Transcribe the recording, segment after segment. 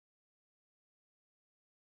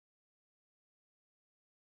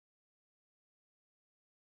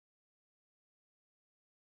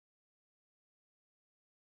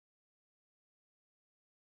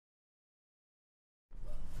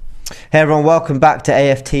Hey everyone, welcome back to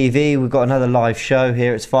AFTV. We've got another live show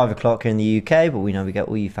here. It's 5 o'clock here in the UK, but we know we get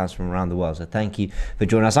all you fans from around the world, so thank you for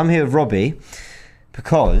joining us. I'm here with Robbie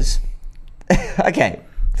because, okay,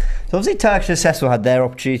 so obviously Turkish and Cecil had their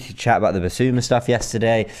opportunity to chat about the Bissouma stuff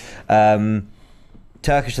yesterday.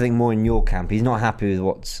 Turkish, I think, more in your camp. He's not happy with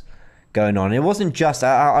what's going on. It wasn't just,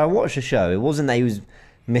 I watched the show, it wasn't that he was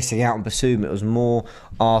missing out on Bissouma, it was more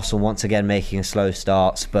Arsenal once again making a slow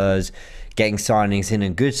start, Spurs getting signings in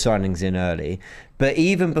and good signings in early. But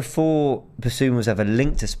even before Bissouma was ever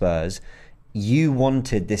linked to Spurs, you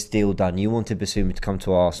wanted this deal done. You wanted Bissouma to come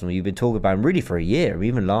to Arsenal. You've been talking about him really for a year.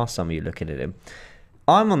 Even last summer you're looking at him.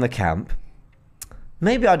 I'm on the camp.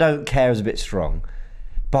 Maybe I don't care is a bit strong,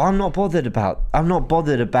 but I'm not bothered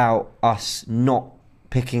about us not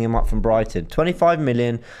picking him up from Brighton. 25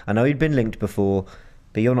 million. I know he'd been linked before,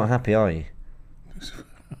 but you're not happy, are you?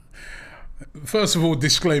 First of all,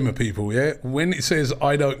 disclaimer, people, yeah? When it says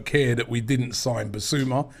I don't care that we didn't sign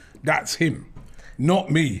Bissouma, that's him,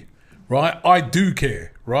 not me, right? I do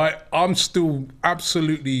care, right? I'm still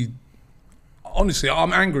absolutely, honestly,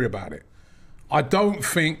 I'm angry about it. I don't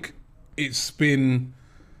think it's been,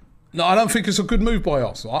 no, I don't think it's a good move by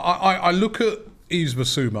Arsenal. I look at Yves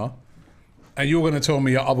Bissouma, and you're going to tell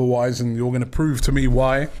me otherwise, and you're going to prove to me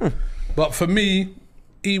why. But for me,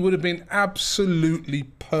 he would have been absolutely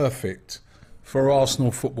perfect for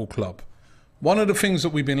Arsenal Football Club. One of the things that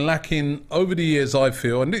we've been lacking over the years, I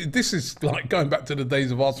feel, and this is like going back to the days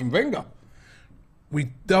of Arsene Wenger,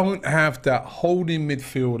 we don't have that holding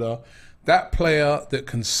midfielder, that player that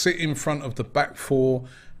can sit in front of the back four,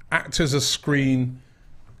 act as a screen,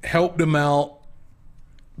 help them out,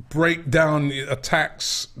 break down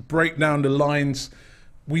attacks, break down the lines.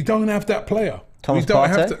 We don't have that player. Thomas we don't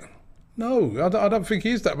Partey? have to. No, I don't think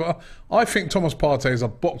he's that. But I think Thomas Partey is a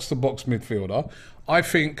box-to-box midfielder. I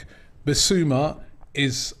think Bissouma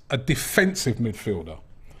is a defensive midfielder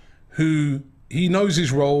who he knows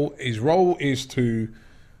his role. His role is to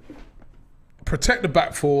protect the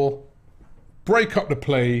back four, break up the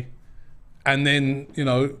play, and then, you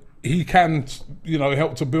know, he can, you know,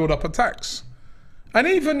 help to build up attacks. And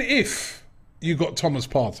even if you got Thomas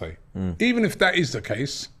Partey, even if that is the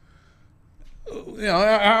case, you know,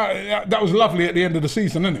 that was lovely at the end of the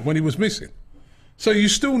season, isn't it, when he was missing? So you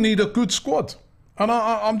still need a good squad. And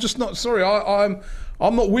I'm just not, sorry, I'm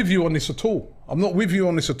not with you on this at all. I'm not with you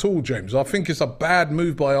on this at all, James. I think it's a bad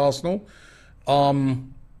move by Arsenal.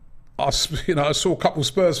 I saw a couple of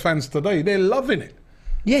Spurs fans today. They're loving it.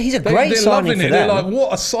 Yeah, he's a great signing for them. They're like,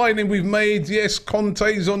 what a signing we've made. Yes,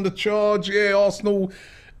 Conte's on the charge. Yeah, Arsenal.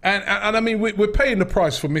 And I mean, we're paying the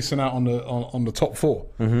price for missing out on the top four.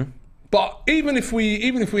 But even if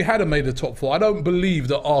we had made the top four, I don't believe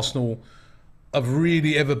that Arsenal have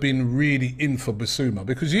really ever been really in for Bissouma.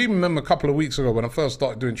 Because you even remember a couple of weeks ago when I first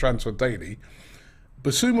started doing Transfer Daily,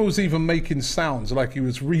 Bissouma was even making sounds like he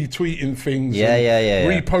was retweeting things,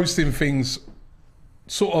 reposting things,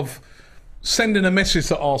 sort of sending a message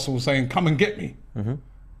to Arsenal saying, come and get me.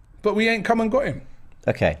 But we ain't come and got him.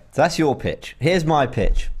 Okay, so that's your pitch. Here's my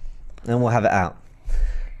pitch, and we'll have it out.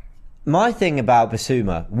 My thing about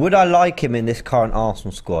Bissouma, would I like him in this current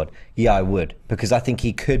Arsenal squad? Yeah, I would, because I think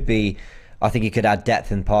he could be, I think he could add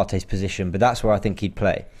depth in Partey's position, but that's where I think he'd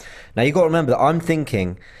play. Now, you've got to remember that I'm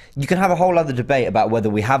thinking, you can have a whole other debate about whether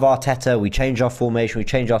we have Arteta, we change our formation, we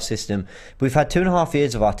change our system. But we've had 2.5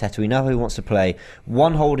 years of Arteta, we know who he wants to play,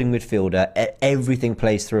 one holding midfielder, everything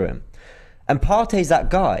plays through him. And Partey's that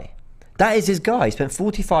guy. That is his guy. He spent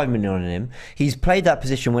 45 million on him. He's played that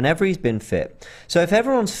position whenever he's been fit. So if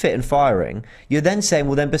everyone's fit and firing, you're then saying,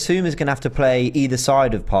 well, then Bissouma's going to have to play either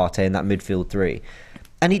side of Partey in that midfield three.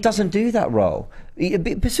 And he doesn't do that role.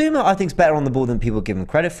 Bissouma, I think, is better on the ball than people give him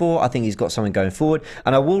credit for. I think he's got something going forward.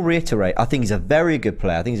 And I will reiterate, I think he's a very good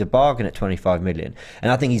player. I think he's a bargain at 25 million.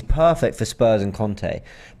 And I think he's perfect for Spurs and Conte.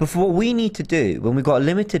 But for what we need to do, when we've got a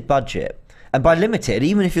limited budget, and by limited,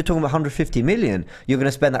 even if you're talking about 150 million, you're going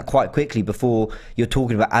to spend that quite quickly before you're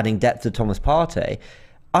talking about adding depth to Thomas Partey.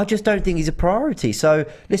 I just don't think he's a priority. So,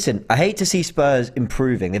 listen, I hate to see Spurs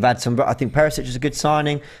improving. They've had some, I think Perisic is a good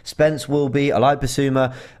signing. Spence will be. I like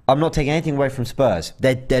Bissouma. I'm not taking anything away from Spurs.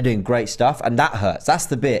 They're doing great stuff, and that hurts. That's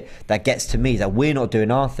the bit that gets to me, that we're not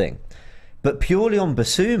doing our thing. But purely on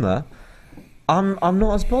Bissouma, I'm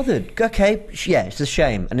not as bothered. Okay, yeah, it's a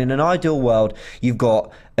shame. And in an ideal world, you've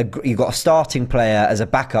got a starting player as a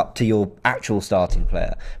backup to your actual starting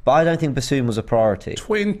player. But I don't think Bissouma was a priority.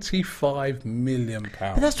 £25 million.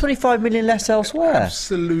 But that's 25 million less elsewhere.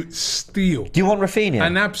 Absolute steal. Do you want Rafinha?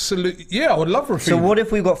 An absolute, yeah, I would love Rafinha. So what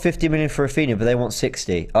if we've got 50 million for Rafinha, but they want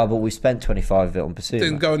 60? Oh, but we spent 25 of it on Bissouma.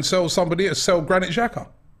 Then go and sell somebody, sell Granit Xhaka.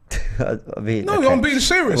 I mean, No, okay. I'm being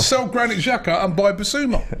serious. Sell Granit Xhaka and buy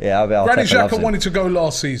Bissouma. Yeah, Granit Arteta loves Xhaka him. wanted to go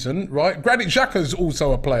last season, right? Granit Xhaka is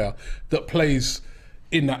also a player that plays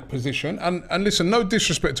in that position. And listen, no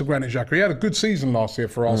disrespect to Granit Xhaka. He had a good season last year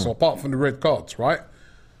for Arsenal, apart from the red cards, right?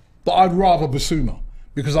 But I'd rather Bissouma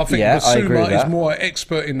because I think Yeah, I agree with Bissouma is that. more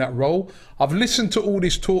expert in that role. I've listened to all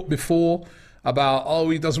this talk before about,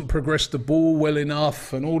 he doesn't progress the ball well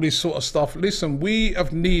enough and all this sort of stuff. Listen, we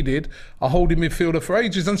have needed a holding midfielder for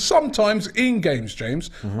ages. And sometimes in games,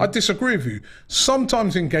 James, I disagree with you.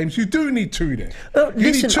 Sometimes in games, you do need two there. You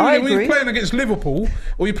listen, need two I there. When agree. you're playing against Liverpool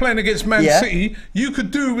or you're playing against Man Yeah. City, you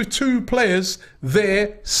could do with two players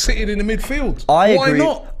there sitting in the midfield. I Why agree.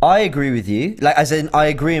 not? I agree with you. Like, as in, I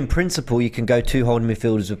agree in principle. You can go two holding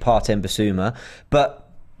midfielders with Partey and Bissouma, but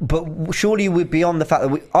surely we're beyond the fact that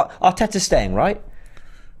Arteta's staying, right?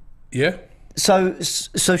 Yeah. So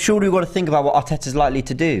surely we've got to think about what Arteta's likely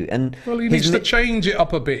to do. And Well, he needs to change it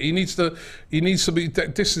up a bit. He needs to be.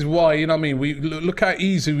 This is why, you know what I mean. We look how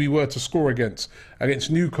easy we were to score against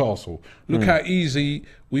Newcastle. Look how easy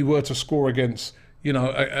we were to score against,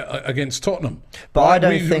 against Tottenham. But I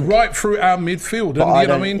don't think right through our midfield. And you know what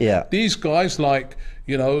I mean. Yeah. These guys like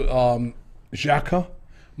Xhaka,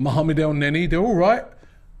 Mohamed El Neni, they're all right.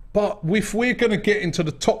 But if we're going to get into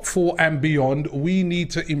the top 4 and beyond, we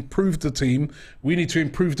need to improve the team. We need to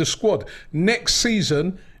improve the squad. Next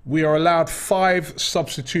season, we are allowed 5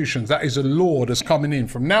 substitutions. That is a law that's coming in.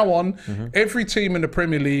 From now on, every team in the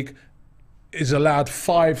Premier League is allowed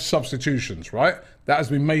 5 substitutions, right? That has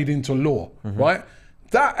been made into law, right?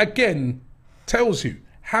 That, again, tells you,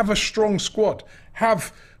 have a strong squad.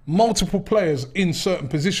 Have multiple players in certain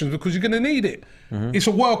positions because you're going to need it. It's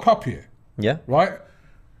a World Cup year, yeah. right?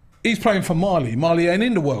 He's playing for Mali. Mali ain't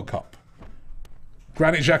in the World Cup.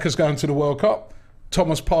 Granit Xhaka's going to the World Cup.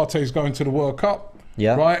 Thomas Partey's going to the World Cup.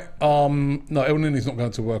 Yeah. Right? No, El Nini's not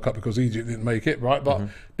going to the World Cup because Egypt didn't make it, right? But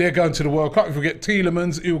they're going to the World Cup. If we get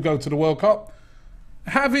Tielemans, he'll go to the World Cup.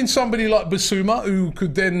 Having somebody like Bissouma who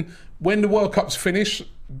could then, when the World Cup's finished,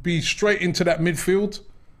 be straight into that midfield,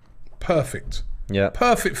 perfect. Yeah.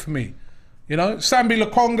 Perfect for me. Sambi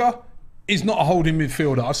Lokonga is not a holding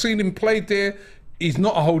midfielder. I've seen him play there. He's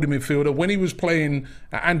not a holding midfielder. When he was playing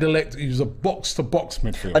at Anderlecht, he was a box-to-box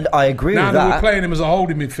midfielder. And I agree now with that that. we're playing him as a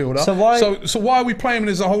holding midfielder. So why- So why are we playing him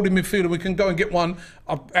as a holding midfielder? We can go and get one,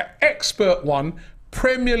 an expert one,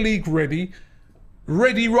 Premier League ready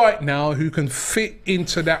right now, who can fit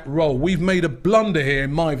into that role. We've made a blunder here,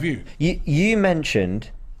 in my view. You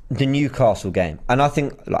mentioned the Newcastle game, and I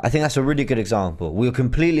think that's a really good example. We were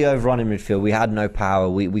completely overrun in midfield. We had no power.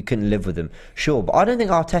 We couldn't live with them. Sure, but I don't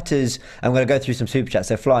think Arteta's. I'm going to go through some super chats.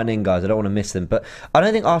 They're flying in, guys. I don't want to miss them, but I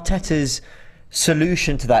don't think Arteta's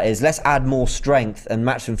solution to that is let's add more strength and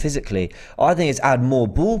match them physically. I think it's add more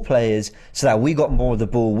ball players so that we got more of the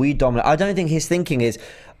ball. We dominate. I don't think his thinking is,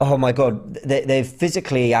 oh my God, they've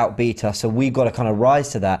physically outbeat us, so we've got to kind of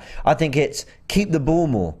rise to that. I think it's keep the ball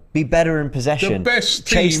more, be better in possession,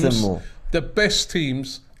 chase them more. The best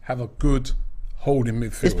teams have a good holding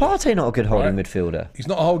midfielder. Is Partey not a good holding Right? midfielder? He's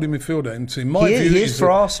not a holding midfielder. And in my He is- view, he is for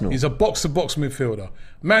Arsenal. He's a box-to-box midfielder.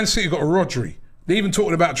 Man City got a Rodri. They're even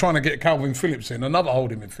talking about trying to get Calvin Phillips in, another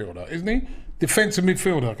holding midfielder, isn't he? Defensive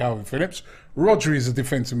midfielder, Calvin Phillips. Rodri is a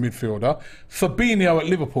defensive midfielder. Fabinho at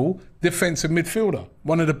Liverpool, defensive midfielder.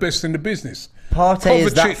 One of the best in the business. Partey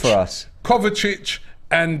is that for us. Kovacic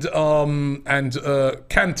and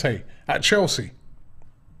Kante at Chelsea.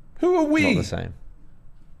 Who are we? Not the same.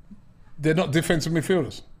 They're not defensive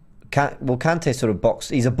midfielders. Kante's sort of box.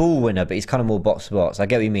 He's a ball winner, but he's kind of more box to box. I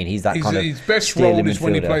get what you mean. He's that kind of. His best stealing role is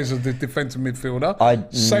when he midfielder. plays as the defensive midfielder. I'm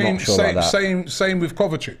not sure about that. Same with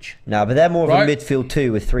Kovacic. No, but they're more of Right? a midfield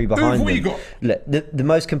two with 3 behind have them. we got? Look, the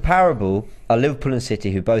most comparable are Liverpool and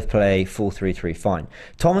City, who both play 4-3-3. Fine.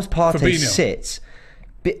 Thomas Partey Fabinho. sits.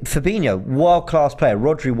 Fabinho, world-class player.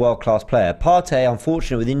 Rodri, world-class player. Partey,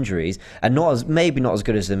 unfortunate with injuries, and maybe not as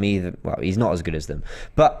good as them either. Well, he's not as good as them.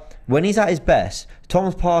 But when he's at his best,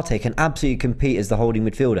 Thomas Partey can absolutely compete as the holding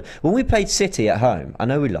midfielder. When we played City at home, I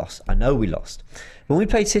know we lost. When we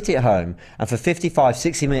played City at home, and for 55,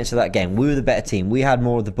 60 minutes of that game, we were the better team. We had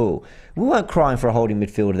more of the ball. We weren't crying for a holding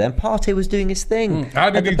midfielder then. Partey was doing his thing.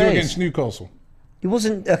 How did at the he do base. against Newcastle? He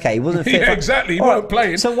wasn't okay. He wasn't fit. Yeah, exactly. He All weren't right,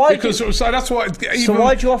 playing. So why? So that's why. So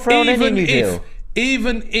why'd you offer on any new deal?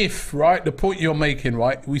 Even if, right, the point you're making,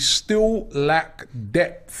 right, we still lack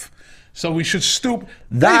depth. So we should still.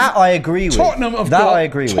 That I agree with. Tottenham have That got. I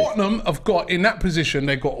agree with. Tottenham have got in that position.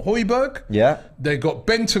 They got Højbjerg. Yeah. They got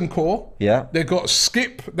Bentancur. Yeah. They got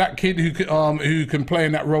Skip, that kid who can play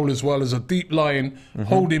in that role as well as a deep lying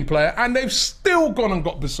holding player, and they've still gone and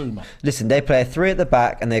got Bissouma. Listen, they play a 3 at the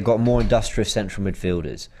back, and they've got more industrious central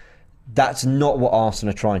midfielders. That's not what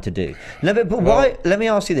Arsenal are trying to do. Why? Let me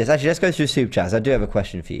ask you this. Actually, let's go through super chats. I do have a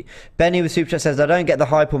question for you. Benny with super chat says, I don't get the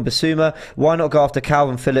hype on Bissouma. Why not go after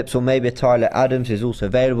Calvin Phillips or maybe a Tyler Adams who's also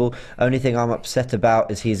available? Only thing I'm upset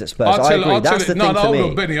about is he's at Spurs. I agree. That's the thing for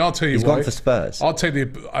me. Benny, I'll tell you he's why. gone for Spurs. I'll tell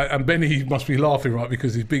you, and Benny must be laughing, right,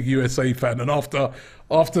 because he's a big USA fan. And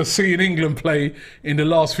after seeing England play in the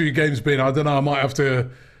last few games, Ben, I don't know, I might have to...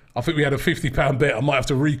 I think we had a £50 bet. I might have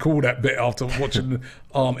to recall that bet after watching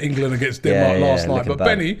England against Denmark last night. But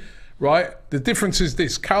Benny, right, the difference is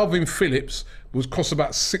this. Calvin Phillips was cost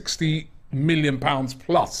about £60 million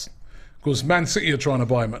plus because Man City are trying to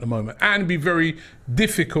buy him at the moment and be very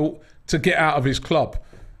difficult to get out of his club.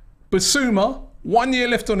 Bissouma, 1 year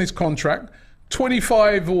left on his contract,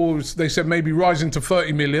 25 or they said maybe rising to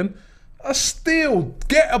 30 million, are still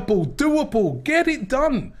gettable, doable, get it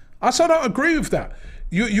done. I don't agree with that.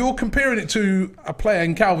 You're comparing it to a player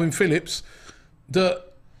in Calvin Phillips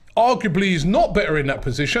that arguably is not better in that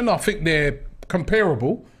position. I think they're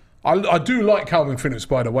comparable. I do like Calvin Phillips,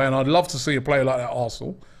 by the way, and I'd love to see a player like that at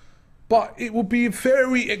Arsenal. But it would be a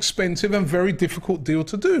very expensive and very difficult deal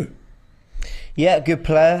to do. Yeah, good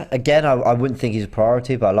player. Again, I wouldn't think he's a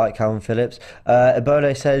priority, but I like Calvin Phillips.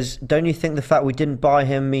 Ebola says, don't you think the fact we didn't buy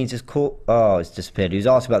him means his court... Oh, it's disappeared. He was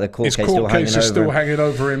asking about the court case still hanging over him. His court case is still hanging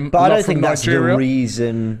over him. But I don't think that's the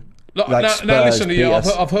reason... Now listen,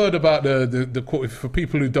 I've heard about the court. For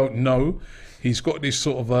people who don't know, he's got this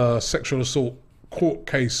sort of sexual assault court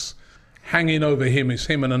case hanging over him. It's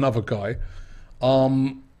him and another guy.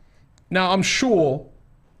 Now, I'm sure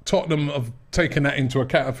Tottenham have taken that into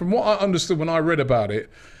account. And from what I understood when I read about it,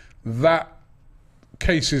 that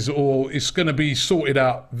case is going to be sorted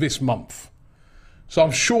out this month. So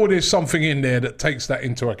I'm sure there's something in there that takes that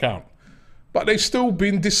into account. But they've still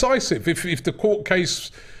been decisive. If the court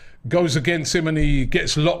case goes against him and he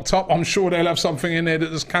gets locked up, I'm sure they'll have something in there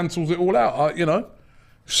that just cancels it all out.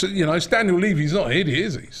 It's Daniel Levy's not an idiot,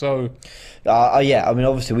 is he? So, yeah. I mean,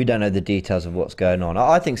 obviously, we don't know the details of what's going on.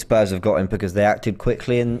 I think Spurs have got him because they acted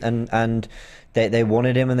quickly and they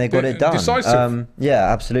wanted him and they got it done. Decisive.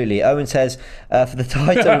 Yeah, absolutely. Owen says for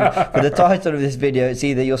the title of this video, it's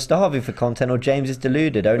either you're starving for content or James is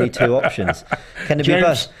deluded. Only two options. Can it be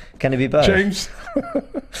both? Can it be both? James.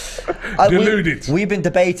 Deluded. We've been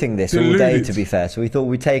debating this all day, to be fair, so we thought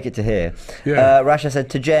we'd take it to here. Yeah. Rasha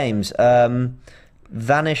said to James,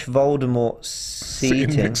 Vanish Voldemort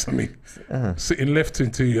sitting next to me. Sitting left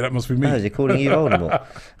into you, that must be me. Oh, is he calling you Voldemort?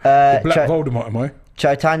 Black Voldemort, am I?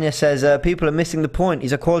 Chaitanya says, people are missing the point.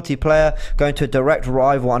 He's a quality player going to a direct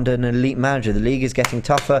rival under an elite manager. The league is getting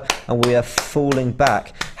tougher and we are falling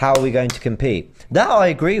back. How are we going to compete? That I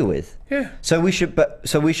agree with. Yeah. So we should sign a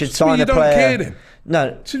player. You don't care then?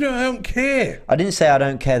 No. So I don't care. I didn't say I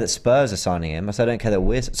don't care that Spurs are signing him. I said I don't care that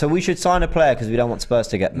we're... So we should sign a player because we don't want Spurs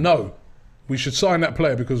to get them. No. We should sign that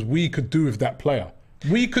player because we could do with that player.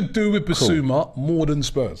 We could do with Bissouma more than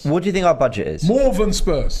Spurs. What do you think our budget is? More than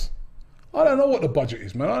Spurs. I don't know what the budget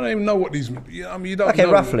is, man. I don't even know what these... you don't okay,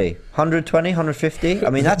 know. Roughly. 120, 150? I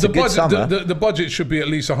mean, that's a good summer. The budget should be at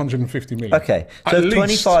least 150 million. Okay. So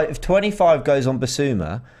if 25 goes on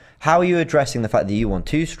Bissouma, how are you addressing the fact that you want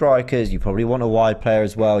two strikers, you probably want a wide player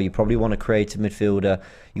as well, you probably want a creative midfielder,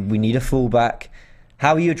 we need a fullback.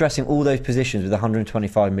 How are you addressing all those positions with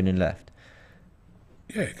 125 million left?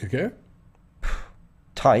 Yeah, it could go.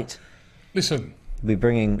 Tight. Listen... You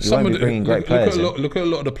won't be bringing great players. Look at a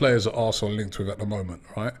lot of the players that Arsenal are linked with at the moment,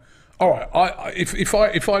 right? All right,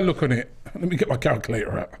 if I look on it, let me get my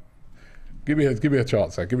calculator out. Give me a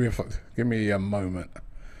chart, sir. Give me a moment.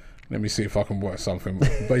 Let me see if I can work something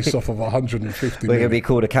based off of 150. We're going to be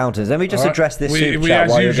called accountants. Let me just address this super chat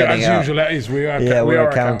while you're getting out. As usual, that is. We are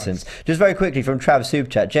accountants. Just very quickly from Travis super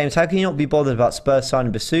chat. James, how can you not be bothered about Spurs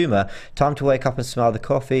signing Bissouma? Time to wake up and smell the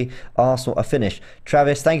coffee. Arsenal are finished.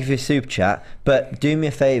 Travis, thank you for your super chat, but do me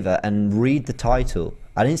a favour and read the title.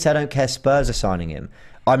 I didn't say I don't care Spurs are signing him.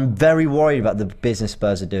 I'm very worried about the business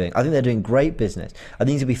Spurs are doing. I think they're doing great business. I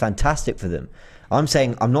think it's going to be fantastic for them. I'm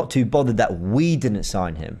saying I'm not too bothered that we didn't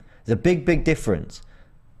sign him. There's a big difference.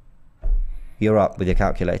 You're up with your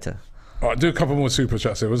calculator. All right, do a couple more super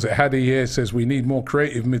chats here. Was it Hadi here? Says we need more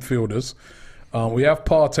creative midfielders. We have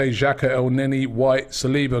Partey, Xhaka, El Neni, White,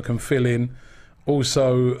 Saliba can fill in.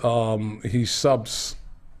 Also, he subs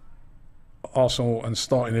Arsenal and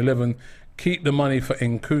starting 11. Keep the money for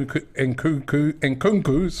Nkunku.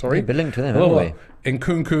 Sorry, we've been linked to them, haven't we?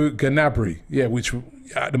 Nkunku, Gnabry. Yeah, which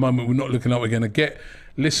at the moment we're not looking like we're going to get.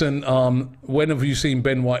 Listen, when have you seen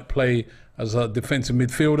Ben White play as a defensive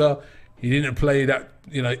midfielder? He didn't play that,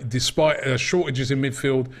 despite shortages in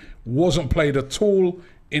midfield, wasn't played at all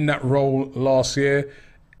in that role last year.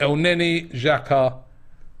 El Neni, Xhaka,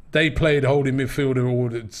 They played holding midfielder or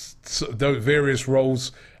those various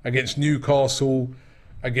roles against Newcastle,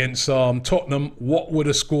 against Tottenham. What were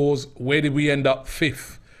the scores? Where did we end up?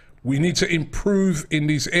 5th. We need to improve in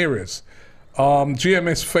these areas.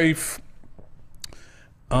 GMS Faith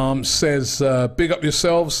says, big up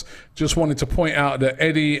yourselves. Just wanted to point out that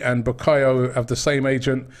Eddie and Bukayo have the same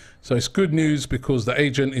agent. So it's good news because the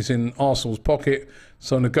agent is in Arsenal's pocket.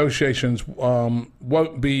 So negotiations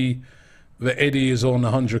won't be that Eddie is on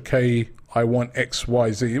 100k. I want X,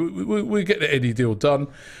 Y, Z. We get the Eddie deal done.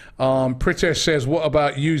 Pritesh says, what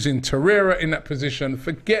about using Torreira in that position?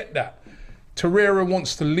 Forget that. Torreira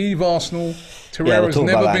wants to leave Arsenal. Torreira's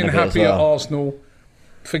never been happy at Arsenal.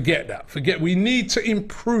 Forget that. We need to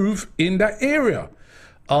improve in that area.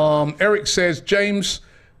 Eric says, James,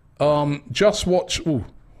 just watch. Ooh,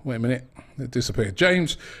 wait a minute. It disappeared.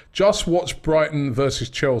 James, just watch Brighton versus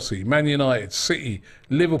Chelsea, Man United, City,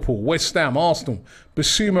 Liverpool, West Ham, Arsenal.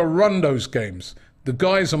 Bissouma run those games. The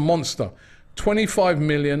guy's a monster. 25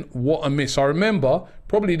 million, what a miss. I remember,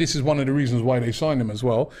 probably this is one of the reasons why they signed him as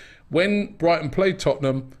well. When Brighton played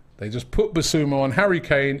Tottenham, they just put Bissouma on Harry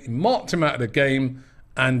Kane, marked him out of the game,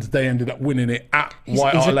 and they ended up winning it at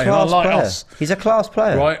White Hart Lane. Unlike us. He's a class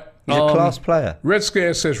player. Right? He's a class player. Red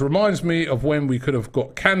Scare says, reminds me of when we could have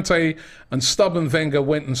got Kante and stubborn Wenger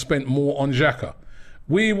went and spent more on Xhaka.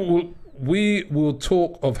 We will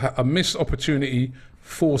talk of a missed opportunity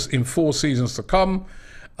in 4 seasons to come.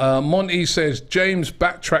 Monty says, James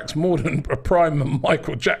backtracks more than a prime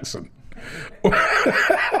Michael Jackson.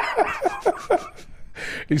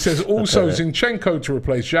 He says, also Zinchenko to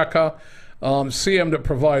replace Xhaka. CM that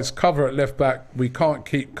provides cover at left back. We can't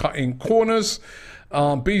keep cutting corners.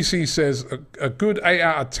 BC says, a good 8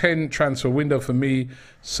 out of 10 transfer window for me,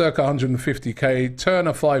 circa 150k.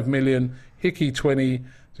 Turner 5 million, Hickey 20,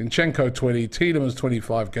 Zinchenko 20, Tielemans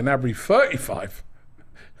 25, Gnabry 35.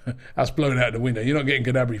 That's blown out the window. You're not getting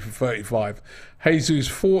Gnabry for 35. Jesus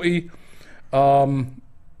 40.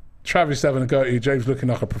 Travis having a go at you. James looking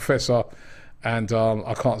like a professor. And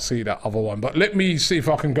I can't see that other one. But let me see if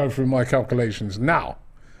I can go through my calculations. Now,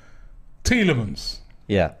 Tielemans.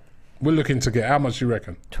 Yeah. We're looking to get, how much do you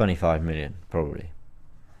reckon? 25 million, probably.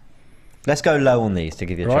 Let's go low on these to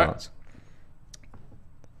give you a chance.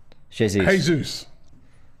 Jesus.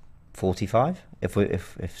 45,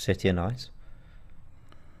 if City are nice.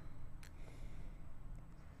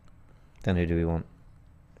 Then who do we want?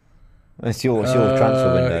 It's your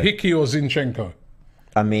transfer window. Hickey or Zinchenko?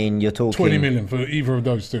 I mean, you're talking 20 million for either of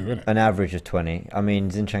those two, isn't it? An average of 20. I mean,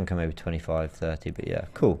 Zinchenko maybe 25, 30, but yeah,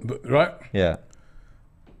 cool. Right? Yeah.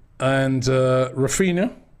 And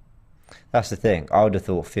Rafinha? That's the thing. I would have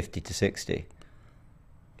thought 50 to 60.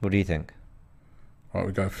 What do you think? Right,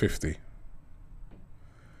 we go 50.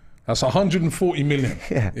 That's 140 million.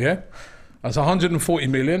 Yeah? That's 140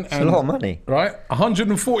 million. It's a lot of money. Right?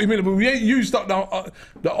 140 million. But we ain't used up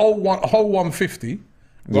the whole 150. Right?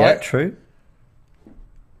 Yeah, true.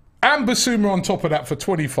 And Bissouma on top of that for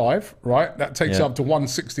 25, right? That takes it up to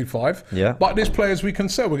 165. Yeah. But there's players we can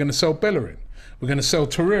sell. We're going to sell Bellerin. We're going to sell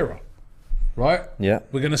Torreira, right? Yeah.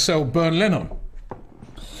 We're going to sell Bern Leno,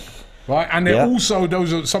 right? And they're also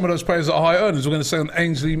some of those players that are high earners. We're going to sell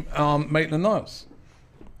Ainsley Maitland-Niles.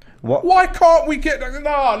 What? Why can't we get that?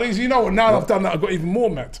 Nah, you know what? Now I've done that, I've got even more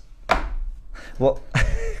mad. What?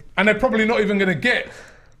 And they're probably not even going to get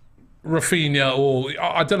Rafinha or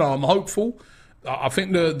I don't know. I'm hopeful. I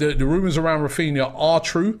think the rumours around Rafinha are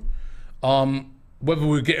true. Whether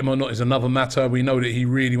we get him or not is another matter. We know that he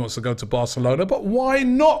really wants to go to Barcelona, but why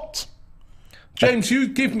not? James, you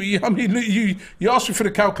give me, I mean, you asked me for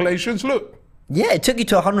the calculations, look. Yeah, it took you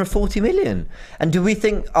to 140 million. And do we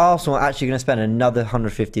think Arsenal are actually going to spend another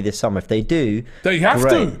 150 this summer? If they do, they have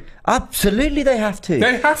to. Absolutely, they have to.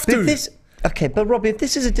 They have to. Okay, but Robbie, if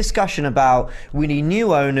this is a discussion about we need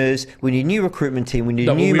new owners, we need new recruitment team, we need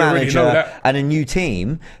a new manager and a new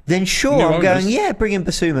team, then sure, I'm going, yeah, bring in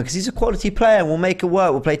Bissouma because he's a quality player and we'll make it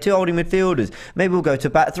work. We'll play 2 holding midfielders. Maybe we'll go to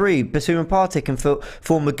back 3. Bissouma and Partey can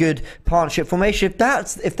form a good partnership formation. If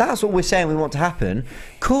that's what we're saying we want to happen,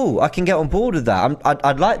 cool, I can get on board with that.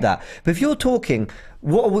 I'd like that. But if you're talking...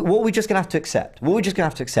 What are we just going to have to accept? What are we just going to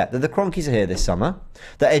have to accept? That the Cronkies are here this summer,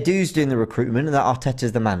 that Edu's doing the recruitment, and that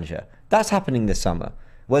Arteta's the manager. That's happening this summer,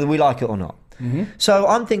 whether we like it or not. Mm-hmm. So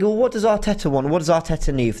I'm thinking, well, what does Arteta want? What does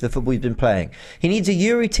Arteta need for the football he's been playing? He needs a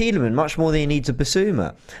Yuri Tielemans much more than he needs a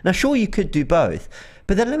Bissouma. Now, sure, you could do both.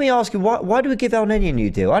 But then let me ask you, why do we give El Neni a new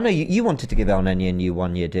deal? I know you wanted to give El Neni a new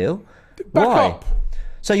 1-year deal. Why? Up.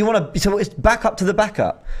 So you want to? So it's back up to the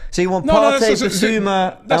backup. So you want Partey,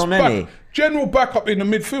 Bissouma, El Neni. General backup in the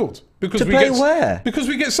midfield because where? Because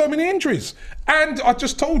we get so many injuries. And I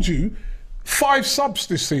just told you, 5 subs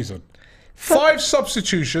this season. 5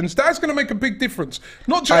 substitutions. That's going to make a big difference.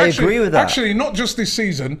 Not just, I agree with that. Actually, not just this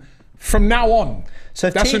season. From now on. So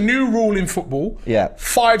that's a new rule in football. Yeah.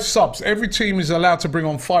 5 subs. Every team is allowed to bring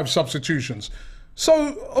on 5 substitutions.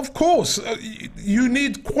 So, of course, you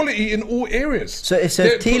need quality in all areas. So if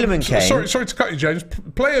Tielemans came... Sorry to cut you, James.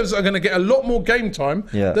 Players are going to get a lot more game time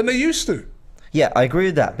than they used to. Yeah, I agree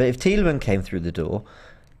with that. But if Tielemans came through the door,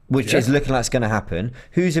 which is looking like it's going to happen,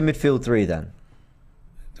 who's in midfield 3 then?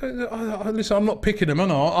 Listen, I'm not picking them,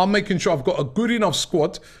 am I? I'm making sure I've got a good enough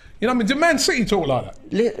squad. You know what I mean? Did Man City talk like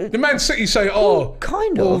that? Did Man City say,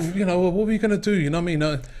 kind of. You know, what are we going to do? You know what I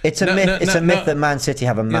mean? It's a myth. It's a myth that Man City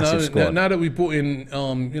have a massive squad. Now that we brought in,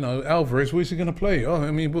 you know, Alvarez, where's he going to play? Oh,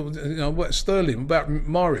 I mean, you know, what Sterling, about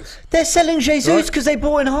Mahrez? They're selling Jesus because they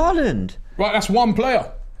bought in Haaland. Right, that's one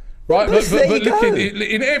player. Right, but look,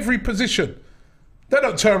 in every position, they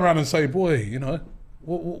don't turn around and say, boy, you know,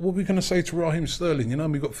 what are we going to say to Raheem Sterling? You know,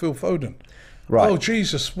 we've got Phil Foden. Right. Oh,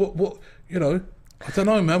 Jesus, what, you know, I don't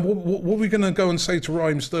know, man. What are we going to go and say to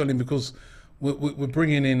Raheem Sterling because we're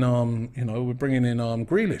bringing in, you know,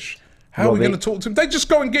 Grealish? How are we going to talk to him? They just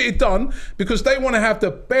go and get it done because they want to have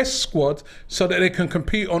the best squad so that they can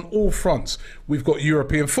compete on all fronts. We've got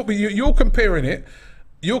European football. You're comparing it.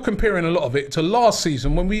 You're comparing a lot of it to last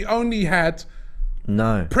season when we only had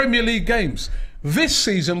Premier League games. This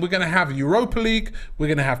season we're going to have Europa League. We're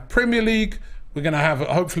going to have Premier League. We're going to have,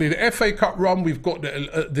 hopefully, the FA Cup run. We've got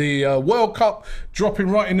the World Cup dropping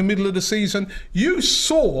right in the middle of the season. You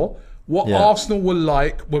saw what Arsenal were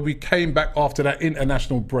like when we came back after that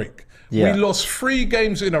international break. Yeah. We lost 3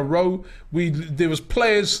 games in a row. There was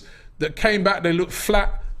players that came back. They looked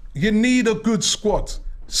flat. You need a good squad.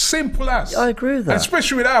 Simple as. I agree with that. And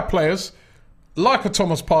especially with our players, like a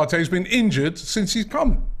Thomas Partey, who's been injured since he's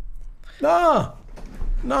come. No,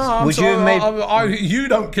 would you have made? You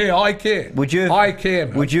don't care. I care. Would you? I care.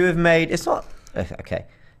 Man. Would you have made? It's not okay.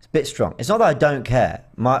 It's a bit strong. It's not that I don't care.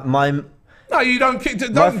 No, you don't care.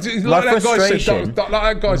 Like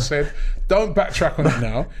that guy said. Don't backtrack on it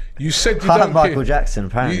now. You said you don't Michael care. Jackson,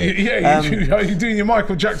 apparently. You're doing your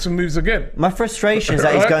Michael Jackson moves again. My frustration is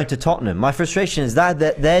that he's going to Tottenham. My frustration is that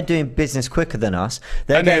they're doing business quicker than us.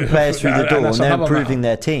 They're getting players through the door and they're improving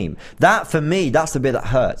their team. That, for me, that's the bit that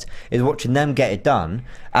hurts, is watching them get it done,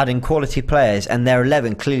 adding quality players, and their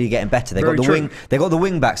 11 clearly getting better. They got the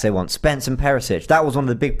wing backs they want, Spence and Perisic. That was one of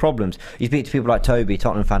the big problems. You speak to people like Toby,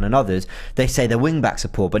 Tottenham fan, and others, they say their wing backs are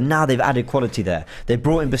poor, but now they've added quality there. They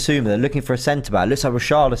brought in Bissouma. They're looking for a centre back. It looks like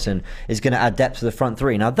Richarlison is going to add depth to the front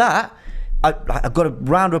 3. Now that, I've got a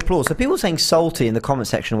round of applause. So people saying salty in the comment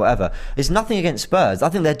section or whatever, it's nothing against Spurs. I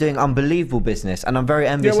think they're doing unbelievable business, and I'm very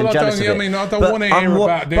envious and jealous of it. I mean, I don't want to hear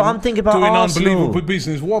about them I'm thinking about doing Arsenal. unbelievable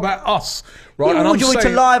business. What about us? Right? Yeah, would you want to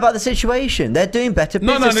lie about the situation? They're doing better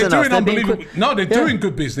business they're than us. Doing unbelievable. They're doing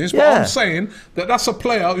good business. But I'm saying that's a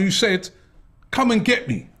player who said, "Come and get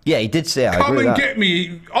me." Yeah, he did say, "Come and get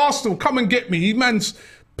me, Arsenal. Come and get me."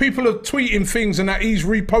 People are tweeting things and that he's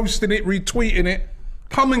reposting it, retweeting it.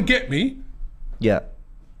 Come and get me. Yeah.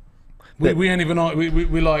 We ain't even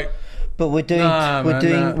we're like. But we're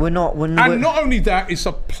not. And not only that, it's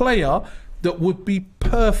a player that would be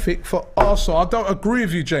perfect for Arsenal. I don't agree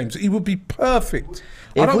with you, James. He would be perfect.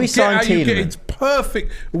 If we sign Tielemans, it's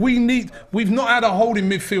perfect. We've not had a holding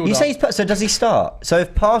midfielder. You say so does he start? So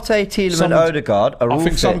if Partey, Tielemans, Odegaard are all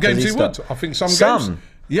fit, some games he would. I think some games.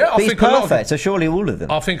 Yeah, I think he's perfect. So surely all of them.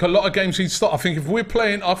 I think a lot of games he'd start. I think if we're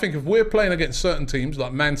playing against certain teams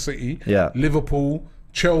like Man City, Liverpool,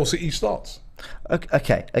 Chelsea, he starts.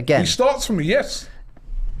 Okay, again, he starts for me. Yes.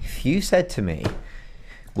 If you said to me,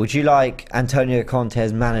 would you like Antonio Conte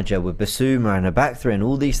as manager with Bissouma and a back 3 and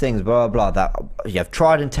all these things, blah, blah, blah, that you've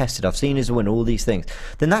tried and tested, I've seen his win, all these things,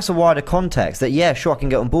 then that's a wider context that, yeah, sure, I can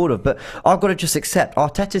get on board of, but I've got to just accept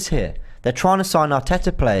Arteta's here. They're trying to sign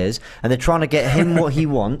Arteta players and they're trying to get him what he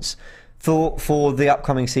wants for the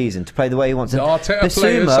upcoming season, to play the way he wants.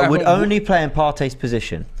 Bissouma would only play in Partey's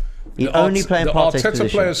position. He'd only play in Partey's position. The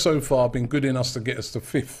Arteta players so far have been good enough to get us to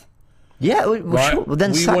 5th. Yeah, right? Sure. Well,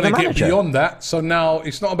 then we want to get beyond that. So now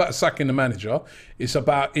it's not about sacking the manager. It's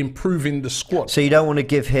about improving the squad. So you don't want to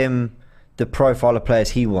give him the profile of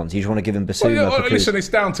players he wants. You just want to give him Bissouma. Listen, it's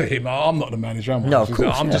down to him. I'm not the manager.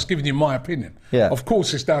 I'm just giving you my opinion. Yeah. Of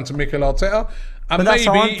course, it's down to Mikel Arteta. And but that's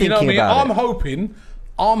how I'm thinking about it.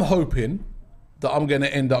 I'm hoping that I'm going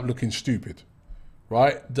to end up looking stupid,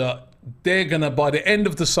 right? That they're going to, by the end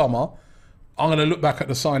of the summer, I'm going to look back at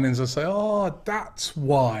the signings and say, oh, that's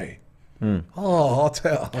why. Oh,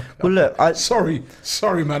 Arteta. Well, look,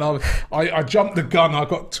 sorry, man. I jumped the gun. I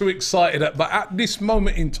got too excited. But at this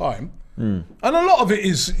moment in time, and a lot of it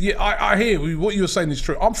is, I hear what you're saying is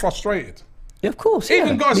true. I'm frustrated. Yeah, of course.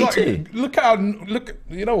 Even guys me like, too. look.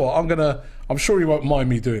 You know what? I'm sure you won't mind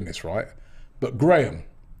me doing this, right? But Graham,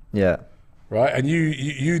 Yeah. right? And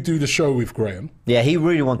you do the show with Graham. Yeah, he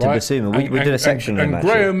really wanted Right? Bissouma. We did a section on him, and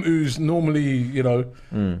actually. Graham, who's normally,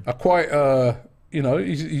 a quite,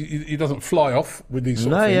 he doesn't fly off with these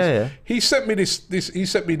sort of things. Yeah. He sent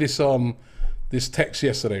me this text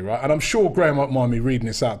yesterday, right? And I'm sure Graham won't mind me reading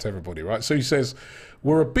this out to everybody, right? So he says,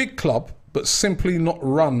 "We're a big club, but simply not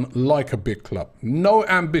run like a big club. No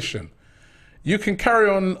ambition. You can carry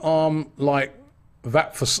on like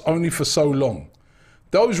that only for so long.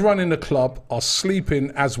 Those running the club are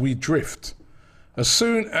sleeping as we drift.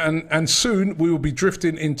 Soon we will be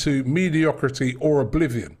drifting into mediocrity or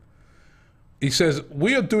oblivion." He says,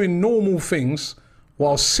 "We are doing normal things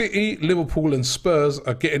while City, Liverpool and Spurs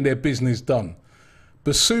are getting their business done.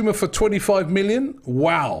 Bissouma for 25 million?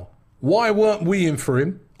 Wow. Why weren't we in for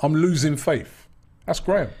him? I'm losing faith." That's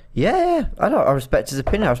Graham. Yeah. I respect his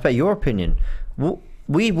opinion. I respect your opinion.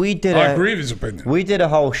 We did. I agree with his opinion. We did a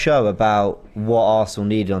whole show about what Arsenal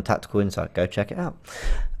needed on Tactical Insight. Go check it out.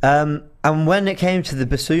 And when it came to the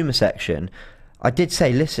Bissouma section, I did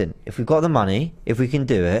say, listen, if we've got the money, if we can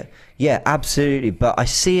do it, yeah, absolutely. But I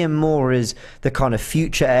see him more as the kind of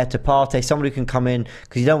future heir to Partey, somebody who can come in,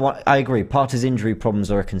 because you don't want, I agree, Partey's injury problems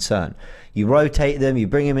are a concern. You rotate them, you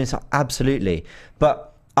bring him in, absolutely.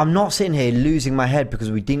 But I'm not sitting here losing my head because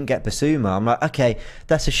we didn't get Bissouma. I'm like, okay,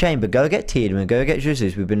 that's a shame, but go get Tiedemann, go get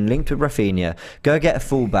Jesus. We've been linked with Rafinha. Go get a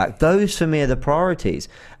fullback. Those, for me, are the priorities.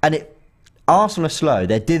 And Arsenal are slow.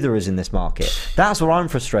 They're ditherers in this market. That's where I'm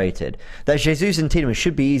frustrated. That Jesus and Tiedemann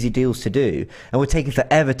should be easy deals to do, and we're taking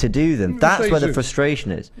forever to do them. That's where the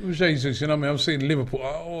frustration is. Jesus, you know what I mean? I'm seeing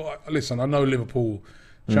Liverpool. Listen, I know Liverpool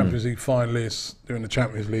Champions League finalists during the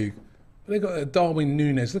Champions League. But they got Darwin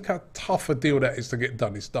Núñez. Look how tough a deal that is to get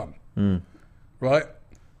done. It's done. Right?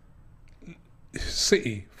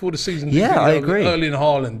 City, for the season. Yeah, I agree. Erling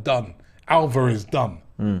Haaland, done. Alvarez, done.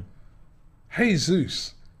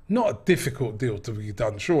 Jesus. Not a difficult deal to be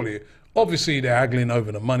done, surely. Obviously, they're haggling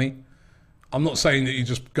over the money. I'm not saying that you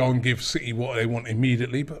just go and give City what they want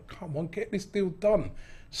immediately, but come on, get this deal done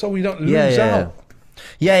so we don't lose out.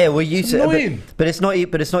 Yeah. Well, but it's not.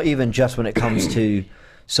 But it's not even just when it comes to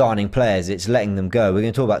signing players. It's letting them go. We're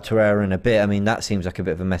going to talk about Torreira in a bit. I mean, that seems like a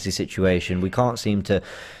bit of a messy situation. We can't seem to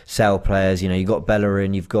sell players. You know, you've got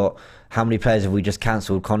Bellerin, you've got. How many players have we just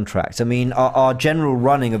cancelled contracts? I mean, our general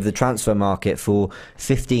running of the transfer market for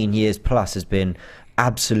 15 years plus has been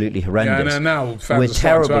absolutely horrendous. Yeah, now fans we're are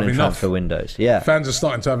terrible in transfer windows. Yeah, fans are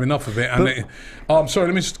starting to have enough of it. And I'm sorry,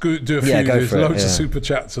 let me just do a few. There's loads of super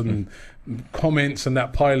chats and comments and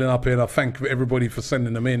that piling up here. And I thank everybody for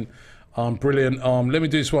sending them in. Brilliant. Let me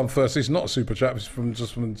do this one first. It's not a super chat. It's from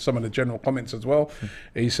some of the general comments as well.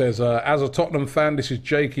 He says, as a Tottenham fan, this is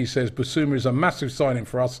Jake. He says, Bissouma is a massive signing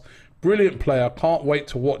for us. Brilliant player. Can't wait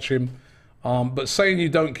to watch him. But saying you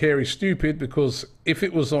don't care is stupid, because if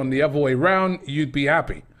it was on the other way round, you'd be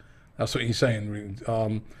happy. That's what he's saying.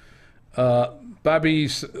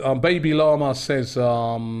 Baby Lama says,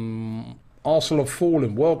 Arsenal have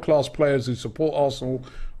fallen. World-class players who support Arsenal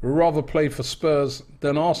would rather play for Spurs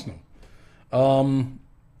than Arsenal. Going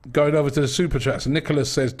over to the super chats,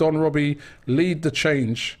 Nicholas says, Don Robbie, lead the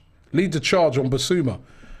charge on Bissouma.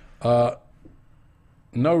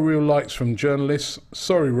 No real likes from journalists.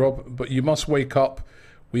 Sorry, Rob, but you must wake up.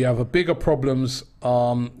 We have a bigger problems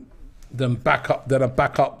than a backup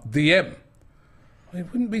DM. It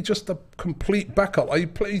wouldn't be just a complete backup.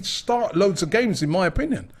 He'd start loads of games, in my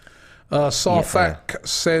opinion. Sarfak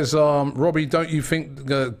says, Robbie, don't you think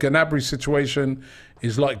the Gnabry situation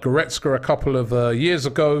is like Goretzka a couple of years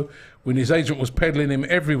ago when his agent was peddling him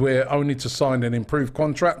everywhere only to sign an improved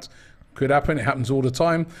contract? Could happen. It happens all the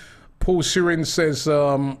time. Paul Surin says,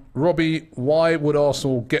 Robbie, why would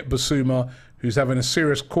Arsenal get Bissouma, who's having a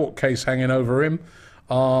serious court case hanging over him?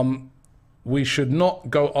 We should not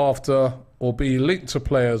go after or be linked to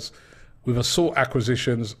players with assault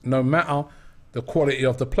acquisitions, no matter the quality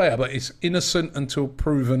of the player. But it's innocent until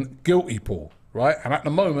proven guilty, Paul, right? And at the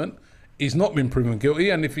moment, he's not been proven guilty.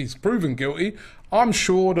 And if he's proven guilty, I'm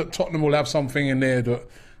sure that Tottenham will have something in there that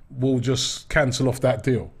will just cancel off that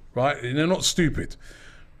deal, right? And they're not stupid.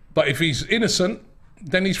 But if he's innocent,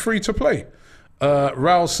 then he's free to play.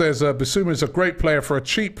 Raul says, Bissouma is a great player for a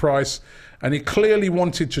cheap price, and he clearly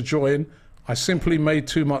wanted to join. It simply made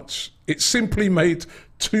too much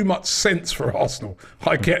sense for Arsenal.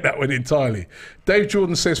 I get that one entirely. Dave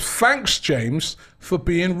Jordan says, thanks, James, for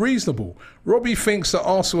being reasonable. Robbie thinks that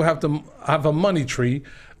Arsenal have a money tree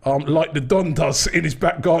like the Don does in his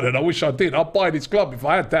back garden. I wish I did. I'd buy this club if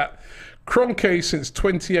I had that. Kroenke since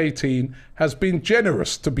 2018 has been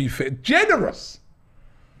generous to be fit. Generous.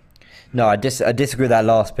 No, I disagree with that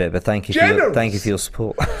last bit, but thank you for your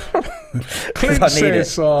support. Clint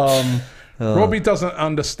says, Robbie doesn't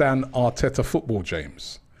understand Arteta football,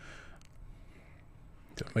 James.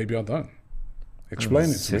 Maybe I don't.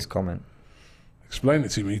 Explain it to me. His comment. Explain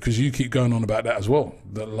it to me, because you keep going on about that as well.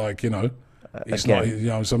 That, like, it's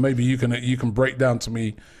not, so maybe you can break down to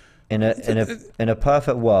me. In a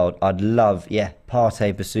perfect world, I'd love,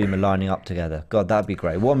 Partey, Bissouma lining up together. God, that'd be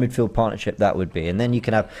great. What a midfield partnership that would be. And then you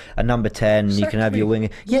can have a number 10, exactly. You can have your winger.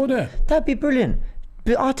 Yeah, that'd be brilliant.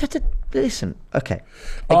 But Arteta, listen, okay.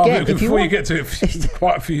 Again, before you get to it,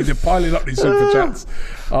 quite a few, they're piling up these super chats.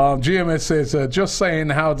 GMS says, just saying,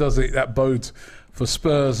 how does it that bodes for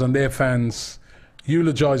Spurs and their fans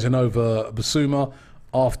eulogising over Bissouma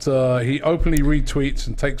after he openly retweets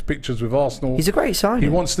and takes pictures with Arsenal? He's a great signing. He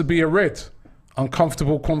wants to be a Red.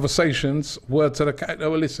 Uncomfortable conversations. Word to the cat.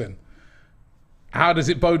 Oh, listen. How does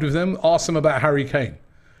it bode with them? Ask them about Harry Kane,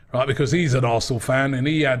 right? Because he's an Arsenal fan and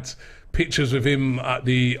he had pictures with him at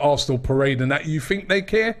the Arsenal parade and that. You think they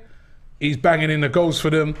care? He's banging in the goals for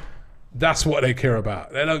them. That's what they care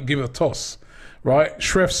about. They don't give a toss, right?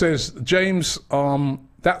 Shref says, James,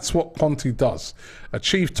 that's what Conte does.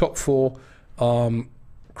 Achieve top 4.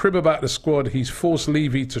 Crib about the squad. He's forced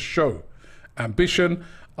Levy to show ambition.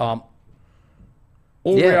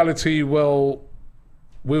 Reality, we'll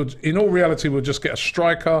just get a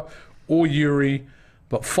striker or Yuri,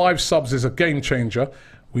 but 5 subs is a game changer.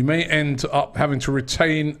 We may end up having to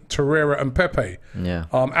retain Torreira and Pepe. Yeah.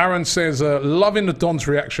 Aaron says, loving the Don's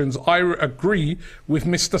reactions. I agree with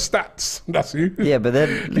Mr. Stats. That's you. Yeah, but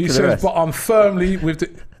then he says, but I'm firmly with the.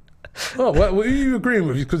 Oh, well, who are you agreeing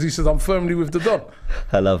with? Because he says, I'm firmly with the Don.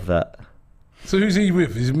 I love that. So who's he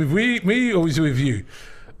with? Is he with me or is he with you?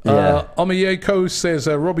 Yeah. Amayeko says,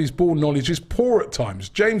 Robbie's ball knowledge is poor at times.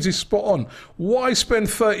 James is spot on. Why spend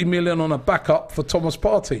 30 million on a backup for Thomas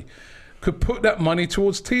Partey? Could put that money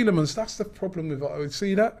towards Tielemans. That's the problem with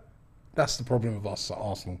see that? That's the problem with us at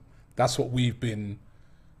Arsenal. That's what we've been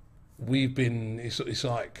it's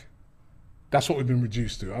like that's what we've been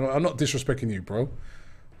reduced to. I'm not disrespecting you, bro.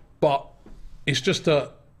 But it's just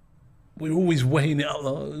that we're always weighing it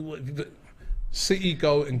up. City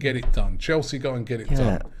go and get it done. Chelsea go and get it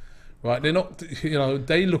done. Right? They're not,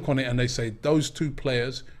 they look on it and they say, those 2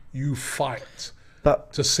 players, you fight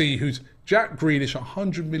to see who's. Jack Grealish,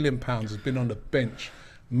 £100 million, has been on the bench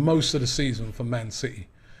most of the season for Man City.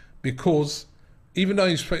 Because even though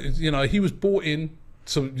he was brought in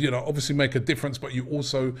to, obviously make a difference, but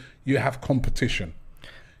you have competition.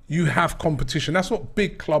 You have competition. That's what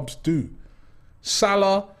big clubs do.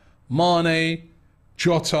 Salah, Mane,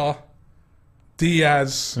 Jota,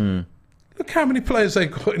 Diaz. Look how many players they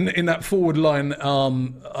got in that forward line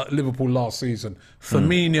at Liverpool last season.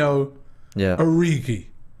 Firmino, Origi.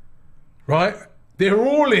 Right? They're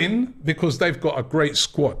all in because they've got a great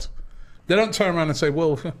squad. They don't turn around and say,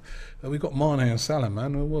 well, we got Mane and Salah,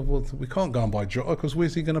 man. We can't go and buy Jota because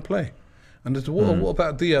where's he going to play? And what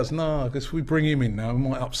about Diaz? No, because if we bring him in now, we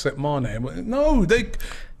might upset Mane. No,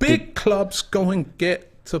 big clubs go and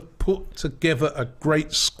get to put together a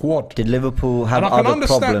great squad. Did Liverpool have other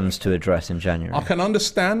problems to address in January? I can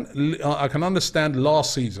understand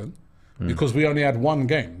last season because we only had 1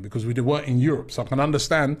 game because we weren't in Europe. So I can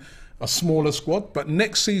understand a smaller squad. But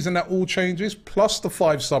next season that all changes, plus the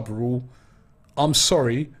 5 sub rule. I'm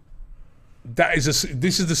sorry, this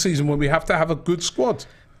is the season when we have to have a good squad.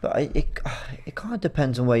 But it kind of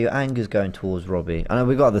depends on where your anger's going towards, Robbie. I know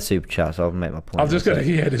we've got other super chats, so I'll make my point. I'm just going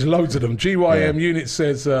to, there's loads of them. GYM Unit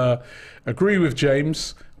says, agree with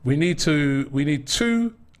James. We need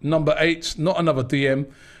 2 number 8s, not another DM.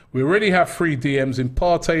 We already have 3 DMs in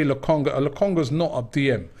Partey, Lokonga. Lokonga's not a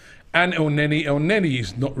DM. And El Neni. El Neni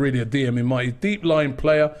is not really a DM in my deep line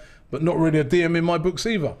player, but not really a DM in my books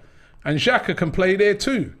either. And Xhaka can play there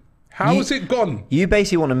too. How has it gone? You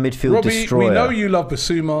basically want a midfield Robbie, destroyer. We know you love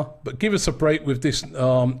Bissouma, but give us a break with this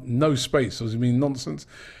no space. Does it mean nonsense?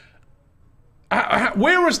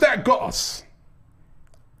 Where has that got us?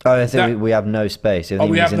 Oh, I think we have no space.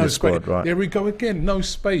 We have no space. Squad, right? There we go again. No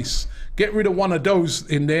space. Get rid of one of those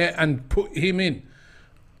in there and put him in.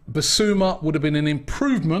 Bissouma would have been an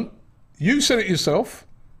improvement. You said it yourself,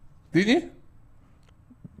 didn't you?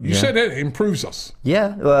 You said it improves us.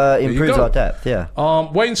 Yeah, improves our depth, yeah.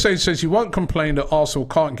 Wayne says you won't complain that Arsenal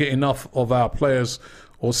can't get enough of our players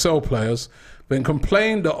or sell players, then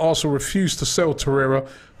complain that Arsenal refused to sell Torreira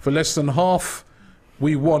for less than half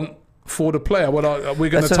we want for the player. Well, we're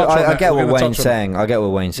going to touch on that. I get what Wayne's saying. I get what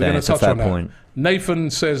Wayne's saying. It's a fair point. Nathan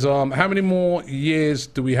says, how many more years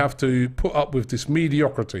do we have to put up with this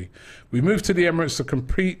mediocrity? We moved to the Emirates to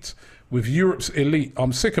compete with Europe's elite.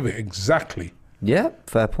 I'm sick of it. Exactly. Yeah,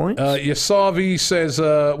 fair point. Yasavi says,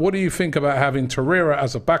 what do you think about having Torreira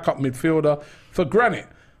as a backup midfielder for Granit?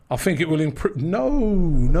 I think it will improve.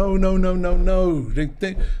 No.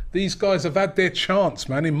 These guys have had their chance,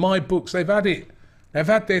 man. In my books, they've had it. They've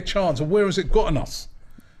had their chance. And where has it gotten us?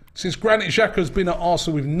 Since Granit Xhaka has been at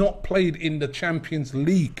Arsenal, we've not played in the Champions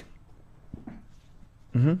League.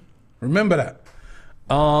 Remember that.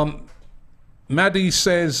 Maddie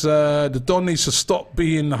says the Don needs to stop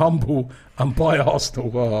being humble and buy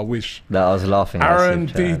Arsenal. Oh, I wish. That I was laughing. Aaron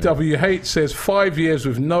DWH says 5 years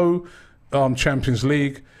with no Champions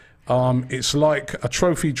League. It's like a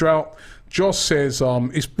trophy drought. Josh says,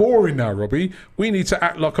 it's boring now, Robbie. We need to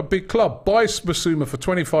act like a big club. Buy Bissouma for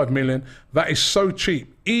 25 million. That is so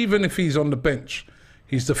cheap, even if he's on the bench.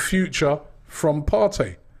 He's the future from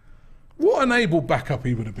Partey. What an able backup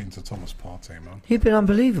he would have been to Thomas Partey, man. He'd been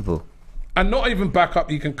unbelievable. And not even backup,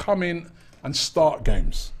 he can come in and start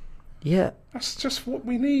games. Yeah. That's just what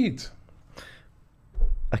we need.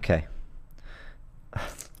 Okay.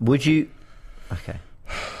 Would you... Okay.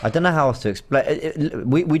 I don't know how else to explain.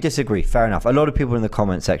 We disagree. Fair enough. A lot of people in the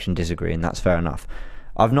comment section disagree, and that's fair enough.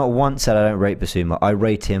 I've not once said I don't rate Bissouma. I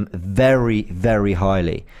rate him very, very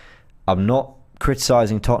highly. I'm not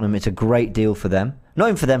criticising Tottenham. It's a great deal for them. Not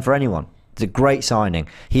even for them, for anyone. It's a great signing.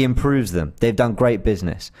 He improves them. They've done great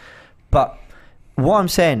business. But what I'm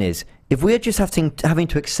saying is, if we're just having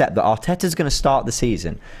to accept that Arteta's going to start the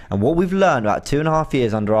season, and what we've learned about 2.5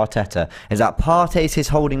 years under Arteta is that Partey's his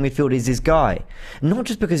holding midfield, is his guy. Not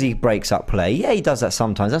just because he breaks up play. Yeah, he does that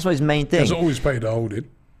sometimes. That's not his main thing. He hasn't always played to hold it.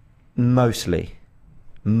 Mostly.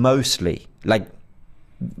 Like,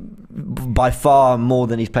 by far more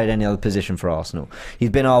than he's played any other position for Arsenal.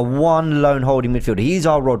 He's been our one lone holding midfielder. He's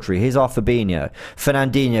our Rodri, he's our Fabinho,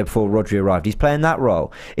 Fernandinho before Rodri arrived. He's playing that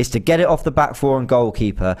role. It's to get it off the back four and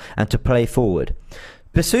goalkeeper and to play forward.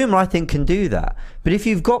 Bissouma, I think, can do that. But if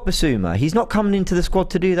you've got Bissouma, he's not coming into the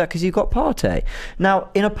squad to do that because you've got Partey.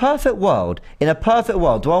 Now, in a perfect world, do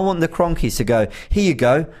I want the Cronkies to go, here you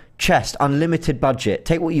go, chest, unlimited budget,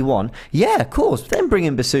 take what you want? Yeah, of course. Then bring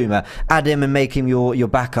in Bissouma, add him and make him your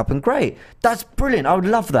backup, and great. That's brilliant. I would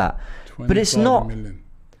love that. But it's not. Million.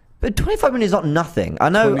 But 25 million is not nothing. I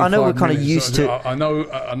know we're kind of used to. I know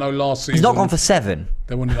last season. He's not gone for 7.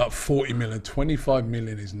 They wanted like 40 million. 25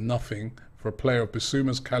 million is nothing for a player of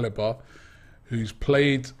Bissouma's caliber, who's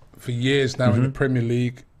played for years now in the Premier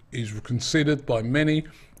League. He's considered by many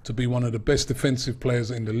to be one of the best defensive players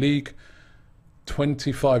in the league.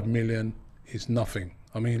 25 million is nothing.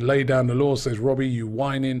 I mean, lay down the law, says Robbie, you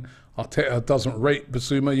whining. Arteta doesn't rate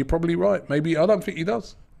Bissouma. You're probably right. Maybe, I don't think he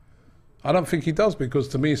does. I don't think he does, because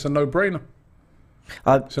to me it's a no-brainer.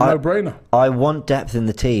 It's a no-brainer. I want depth in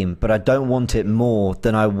the team, but I don't want it more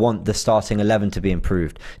than I want the starting 11 to be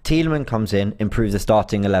improved. Tielemans comes in, improves the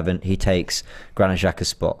starting 11. He takes Granit Xhaka's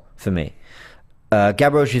spot for me.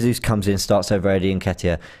 Gabriel Jesus comes in, starts over Eddie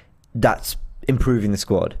Nketiah. That's improving the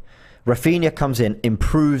squad. Rafinha comes in,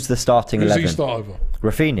 improves the starting 11. Who's he start over?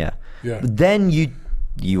 Rafinha. Yeah. Then you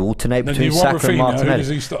alternate between Saka and Martinelli.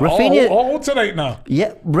 Rafinha. Alternate now.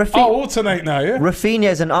 Yeah, alternate now. Yeah. Rafinha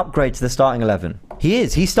is an upgrade to the starting 11. He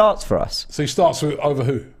is. He starts for us. So he starts over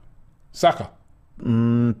who? Saka.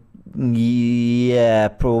 Yeah,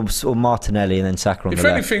 or Martinelli and then Saka on the left.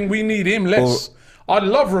 If anything, we need him less. I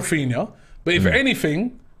love Rafinha, but if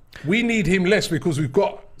anything, we need him less because we've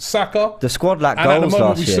got Saka. The squad lacked goals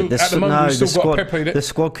last year. The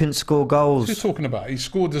squad couldn't score goals. What are you talking about? He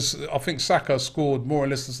scored this. I think Saka scored more or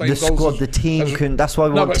less the same goals. The team couldn't. That's why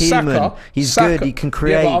we want Tielemans. He's good. He can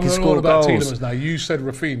create. He can score goals. Tielemans now. You said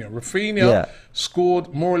Rafinha. Rafinha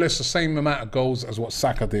scored more or less the same amount of goals as what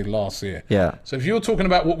Saka did last year. Yeah. So if you're talking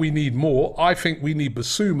about what we need more, I think we need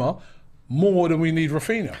Bissouma more than we need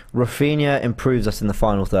Rafinha. Rafinha improves us in the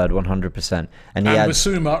final third 100%. And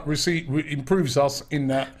Bissouma improves us in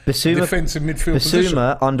that defensive midfield position.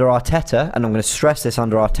 Bissouma under Arteta, and I'm going to stress this,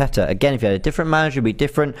 under Arteta, again, if you had a different manager, it'd be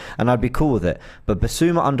different, and I'd be cool with it. But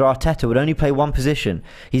Bissouma under Arteta would only play one position.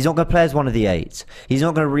 He's not going to play as one of the 8s. He's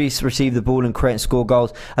not going to receive the ball and create and score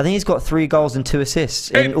goals. I think he's got 3 goals and 2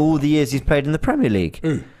 assists in all the years he's played in the Premier League.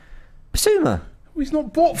 Who? Bissouma. He's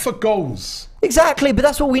not bought for goals. Exactly, but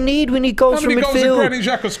that's what we need. We need goals from midfield. How many goals did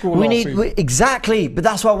Granit Xhaka score last season? Exactly, but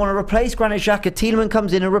that's why I want to replace Granit Xhaka. Tielemans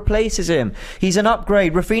comes in and replaces him. He's an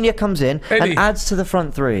upgrade. Rafinha comes in and adds to the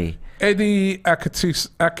front 3. Eddie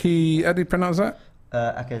Akatuski. How do you pronounce that?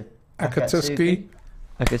 Akatsuki.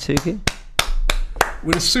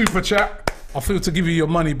 with a super chat. I feel to give you your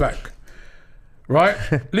money back. Right?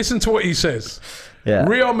 Listen to what he says. Yeah.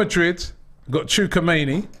 Real Madrid got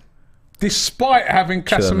Tchouaméni despite having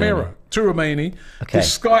Casemiro. Tchouaméni,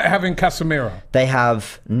 despite having Casemiro. They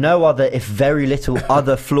have no other, if very little,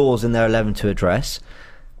 other flaws in their 11 to address.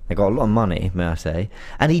 They got a lot of money, may I say.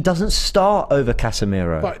 And he doesn't start over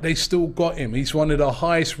Casemiro. But they still got him. He's one of the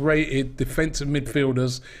highest rated defensive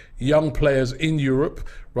midfielders, young players in Europe,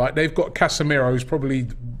 right? They've got Casemiro, who's probably,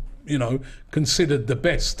 you know, considered the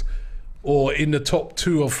best or in the top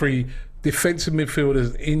 2 or 3 defensive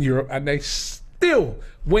midfielders in Europe, and they still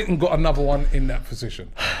went and got another one in that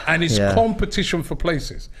position. And it's competition for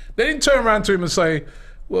places. They didn't turn around to him and say,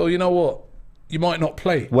 well, you know what? You might not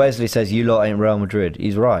play. Wesley says, you lot ain't Real Madrid.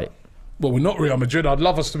 He's right. Well, we're not Real Madrid. I'd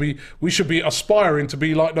love us to be. We should be aspiring to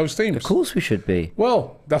be like those teams. Of course we should be.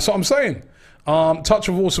 Well, that's what I'm saying. Touch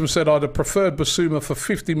of Awesome said, I'd have preferred Bissouma for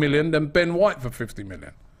 50 million than Ben White for 50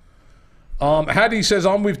 million. Hadi says,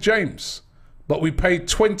 I'm with James, but we paid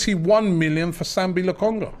 21 million for Sambi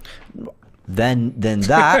Lokonga. Then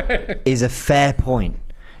that is a fair point.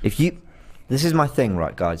 This is my thing,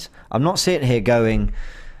 right, guys? I'm not sitting here going,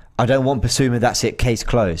 I don't want Bissouma, that's it, case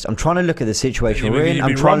closed. I'm trying to look at the situation we're in.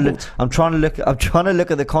 I'm trying to look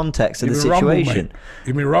at the context of the situation.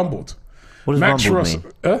 You've been rumbled. What does rumbled mean?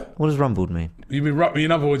 What does rumbled mean?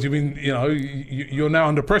 In other words, you're now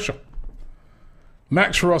under pressure.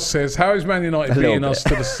 Max Ross says, how is Man United beating us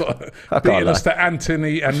to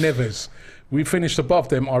Anthony and Neves? We finished above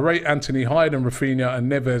them. I rate Anthony higher than Rafinha, and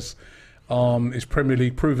Neves is Premier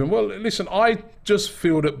League proven. Well, listen, I just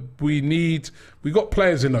feel that we got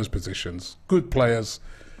players in those positions, good players.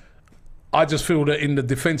 I just feel that in the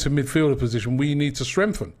defensive midfielder position, we need to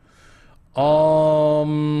strengthen.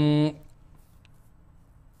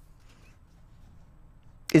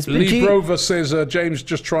 Lee Brover says, James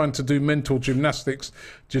just trying to do mental gymnastics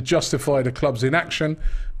to justify the club's inaction.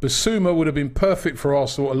 Bissouma would have been perfect for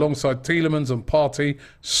Arsenal alongside Tielemans and Partey.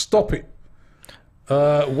 Stop it.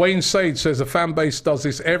 Wayne Sage says, the fan base does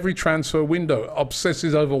this every transfer window,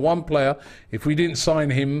 obsesses over one player. If we didn't sign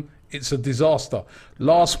him, it's a disaster.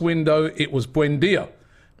 Last window, it was Buendia.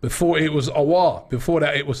 Before it was Awar. Before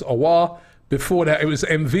that, it was Awar. Before that, it was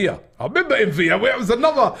Envia. I remember Envia. It was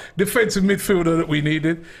another defensive midfielder that we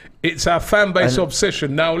needed. It's our fan base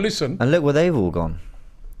obsession. Now, listen. And look where they've all gone.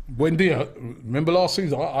 Buendia. Remember last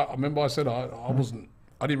season? I remember I said I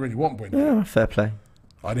didn't really want Buendia. Yeah, fair play.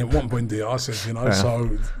 I didn't want Buendia. I said,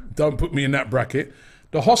 so don't put me in that bracket.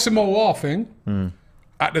 The Hossim Awar thing,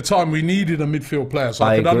 at the time, we needed a midfield player. So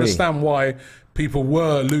I could understand why people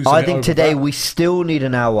were losing. I think today we still need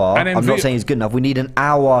an hour. I'm not saying he's good enough. We need an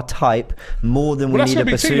hour type more than we need a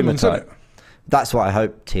Bissouma type. That's what I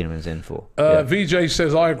hope Tielemans in for. VJ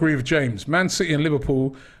says, I agree with James. Man City and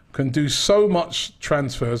Liverpool can do so much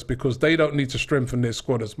transfers because they don't need to strengthen their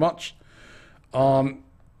squad as much.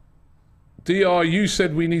 DR, you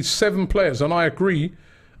said we need 7 players, and I agree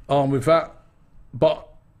with that. But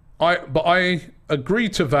I agree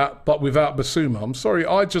to that, but without Bissouma. I'm sorry,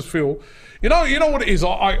 I just feel, you know what it is.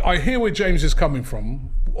 I hear where James is coming from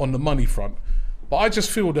on the money front, but I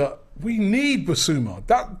just feel that we need Bissouma.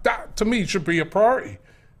 That to me should be a priority.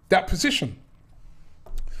 That position.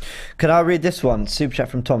 Can I read this one? Super chat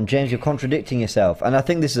from Tom. James, you're contradicting yourself. And I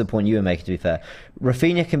think this is a point you were making, to be fair.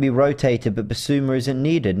 Rafinha can be rotated, but Bissouma isn't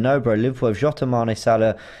needed. No, bro. Liverpool have Jota, Mane,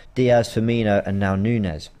 Salah, Diaz, Firmino, and now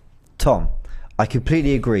Nunez. Tom, I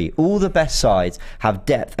completely agree. All the best sides have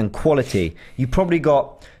depth and quality. You probably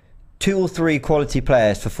got 2 or 3 quality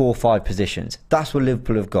players for 4 or 5 positions. That's what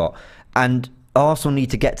Liverpool have got. And Arsenal need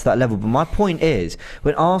to get to that level. But my point is,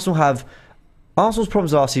 when Arsenal's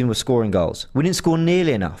problems last season were scoring goals. We didn't score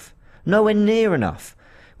nearly enough. Nowhere near enough.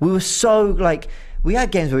 We were so, we had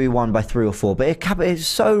games where we won by 3 or 4, but it's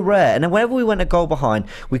so rare. And then whenever we went a goal behind,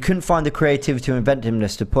 we couldn't find the creativity or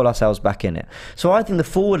inventiveness to pull ourselves back in it. So I think the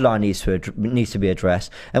forward line needs to be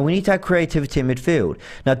addressed, and we need to have creativity in midfield.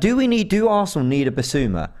 Now, do Arsenal need a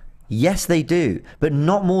Bissouma? Yes, they do, but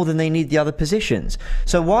not more than they need the other positions.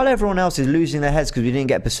 So while everyone else is losing their heads because we didn't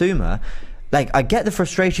get Bissouma, I get the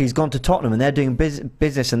frustration. He's gone to Tottenham and they're doing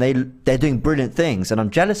business and they're doing brilliant things, and I'm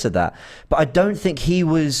jealous of that. But I don't think he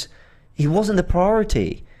wasn't the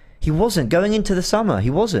priority. He wasn't going into the summer. He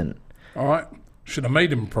wasn't. All right, should have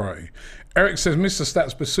made him a priority. Eric says, Mr.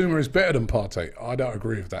 Stats, Bissouma is better than Partey. I don't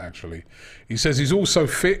agree with that, actually. He says he's also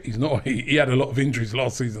fit. He's not. He had a lot of injuries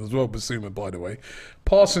last season as well, Bissouma, by the way.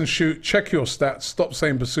 Pass and shoot. Check your stats. Stop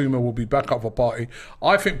saying Bissouma will be back up for Partey.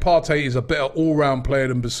 I think Partey is a better all-round player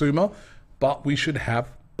than Bissouma, but we should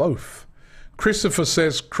have both. Christopher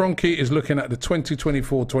says Kroenke is looking at the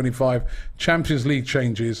 2024-25 Champions League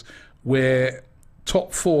changes where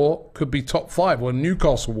top 4 could be top 5 when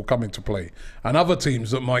Newcastle will come into play and other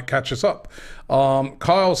teams that might catch us up.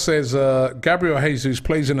 Kyle says Gabriel Jesus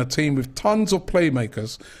plays in a team with tons of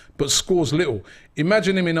playmakers but scores little.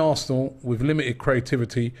 Imagine him in Arsenal with limited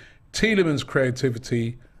creativity. Tielemans'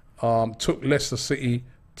 creativity took Leicester City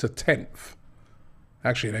to 10th.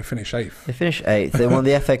 Actually, they finished 8th. They finished 8th. They won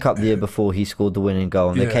the FA Cup the year before he scored the winning goal,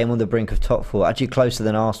 and they came on the brink of top 4, actually closer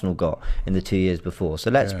than Arsenal got in the 2 years before. So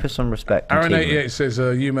let's put some respect on Aaron Tielemans. 88 says,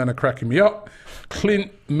 you man are cracking me up.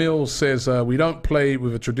 Clint Mills says, we don't play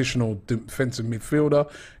with a traditional defensive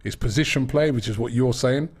midfielder. It's position play, which is what you're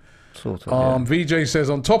saying. Sort of, VJ says,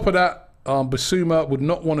 on top of that, Bissouma would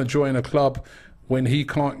not want to join a club when he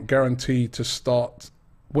can't guarantee to start,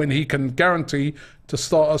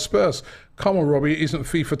 at Spurs. Come on, Robbie, it isn't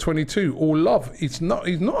FIFA 22. All love. He's not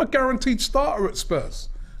a guaranteed starter at Spurs.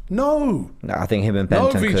 No. No, I think him and Benton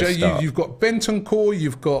No, could VJ, start. you've got Bentancur,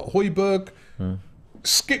 you've got Højbjerg.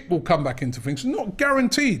 Skip will come back into things. Not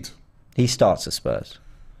guaranteed. He starts at Spurs.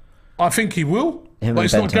 I think he will, Him but and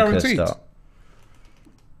it's not Benton could guaranteed. start.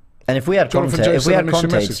 And if we had Jonathan Conte, Jones said I missed your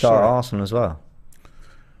he'd message, start sorry. Arsenal as well.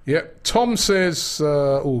 Yeah. Tom says,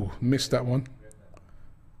 missed that one.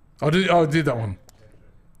 I did that one.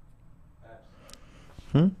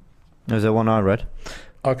 There's the one I read.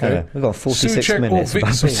 Okay. Anyway, we've got 46 Souček or minutes about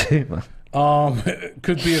Witsel? Bissouma.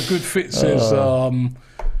 Could be a good fit, says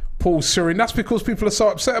Paul Sirin. That's because people are so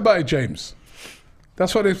upset about it, James.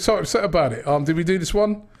 That's why they're so upset about it. Did we do this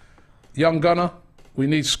one? Young gunner. We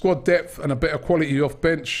need squad depth and a better quality off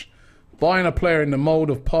bench. Buying a player in the mould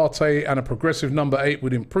of Partey and a progressive number 8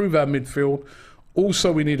 would improve our midfield.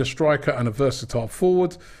 Also, we need a striker and a versatile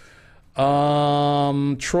forward.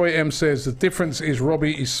 Troy M says the difference is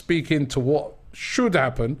Robbie is speaking to what should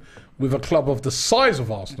happen with a club of the size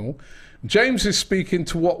of Arsenal. James is speaking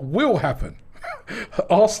to what will happen.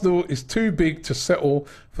 Arsenal is too big to settle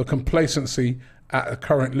for complacency at a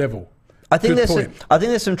current level. I think Good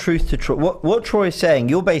there's some truth to Troy. What Troy is saying,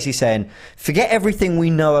 you're basically saying, forget everything we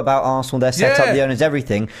know about Arsenal, their setup, the owners,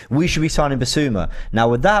 everything. We should be signing Bissouma. Now,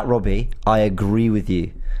 with that, Robbie, I agree with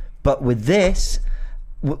you. But with this,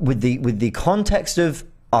 with the context of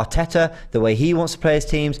Arteta, the way he wants to play his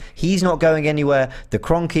teams, he's not going anywhere. The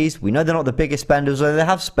Cronkies, we know they're not the biggest spenders, although they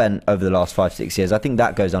have spent over the last 5-6 years. I think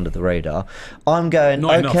that goes under the radar. I'm going,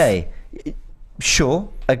 Not okay, sure,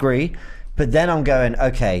 agree. But then I'm going,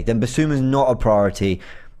 okay, then Bissouma's not a priority.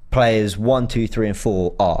 Players 1, 2, 3 and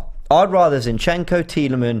 4 are. I'd rather Zinchenko,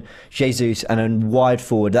 Tielemans, Jesus and a wide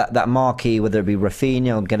forward, that marquee, whether it be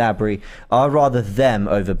Rafinha or Gnabry, I'd rather them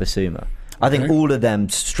over Bissouma. I think all of them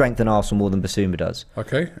strengthen Arsenal more than Bissouma does.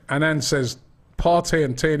 Okay. Anand says Partey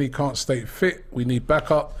and Tierney can't stay fit. We need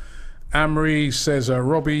backup. Amri says,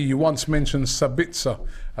 Robbie, you once mentioned Sabitzer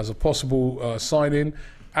as a possible sign-in.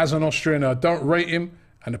 As an Austrian, I don't rate him,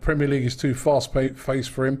 and the Premier League is too fast-paced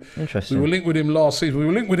for him. Interesting. We were linked with him last season. We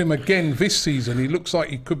were linked with him again this season. He looks like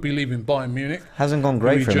he could be leaving Bayern Munich. Hasn't gone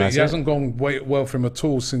great for him, has He hasn't gone well for him at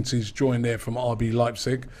all since he's joined there from RB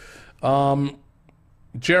Leipzig.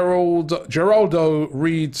 Geraldo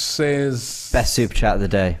Reed says, Best super chat of the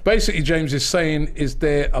day. basically James is saying, is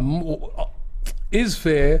there are more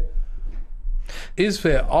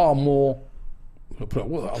I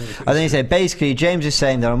think he said basically James is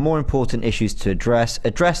saying there are more important issues to address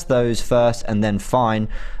those first and then fine.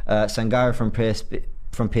 Sangaro from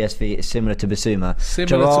PSV is similar to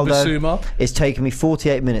Bissouma. It's taken me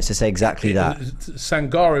 48 minutes to say exactly that.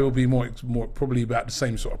 Sangare will be more probably about the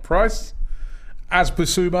same sort of price as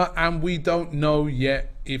Bissouma, and we don't know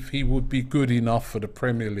yet if he would be good enough for the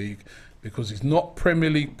Premier League because he's not Premier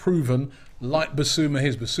League proven like Bissouma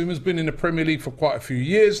is. Bissouma's been in the Premier League for quite a few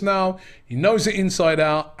years now. He knows it inside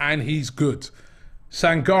out, and he's good.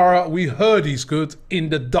 Sangara, we heard he's good in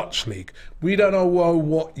the Dutch league. We don't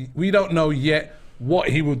know yet what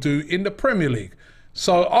he will do in the Premier League.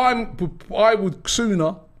 So I would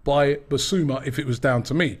sooner buy Bissouma if it was down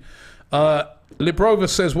to me. Librova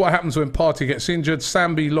says, what happens when Partey gets injured?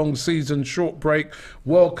 Sambi, long season, short break,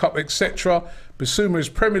 World Cup, etc. Bissouma is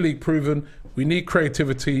Premier League proven. We need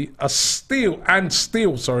creativity, steel in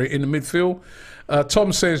the midfield.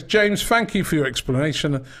 Tom says, James, thank you for your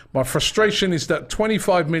explanation. My frustration is that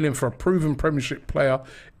 25 million for a proven Premiership player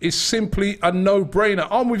is simply a no-brainer.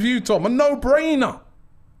 I'm with you, Tom, a no-brainer.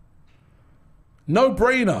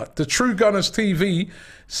 No-brainer. The True Gunners TV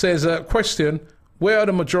says, question, where are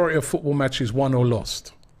the majority of football matches won or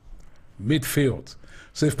lost? Midfield.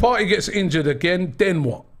 So if Partey gets injured again, then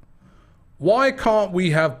what? Why can't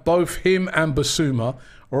we have both him and Bissouma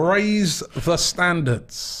raise the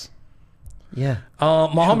standards? Yeah.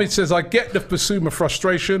 Mohammed says, I get the Bissouma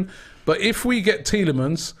frustration, but if we get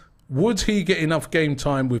Tielemans, Would he get enough game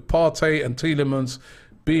time with Partey and Tielemans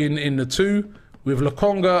being in the two, with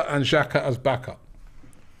Lokonga and Xhaka as backup?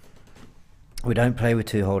 We don't play with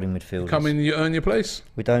two holding midfielders. Come in, you earn your place.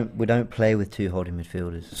 We don't play with two holding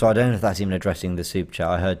midfielders. So I don't know if that's even addressing the super chat.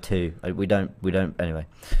 I heard two. We don't. Anyway,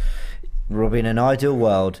 Robbie, in an ideal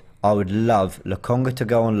world, I would love Lokonga to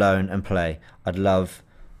go on loan and play. I'd love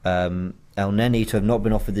El Neni to have not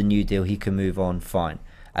been offered the new deal. He can move on, fine,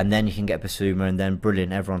 and then you can get Bissouma, and then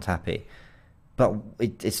brilliant. Everyone's happy. But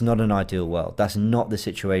it's not an ideal world. That's not the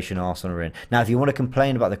situation Arsenal are in. Now, if you want to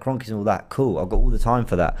complain about the Kroenkes and all that, cool. I've got all the time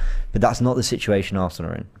for that. But that's not the situation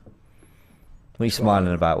Arsenal are in. What are you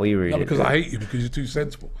smiling about? What are you reading? No, because I hate you because you're too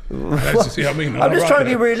sensible. That's just, I mean, I'm just trying to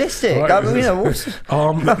be realistic.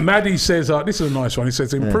 Right. Maddie says, this is a nice one. He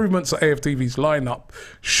says, improvements at AFTV's lineup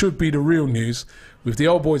should be the real news. With the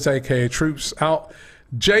old boys, aka troops, out,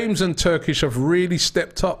 James and Turkish have really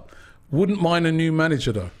stepped up. Wouldn't mind a new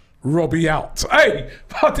manager, though. Robbie out. Hey,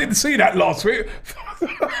 I didn't see that last week.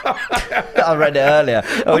 I read it earlier.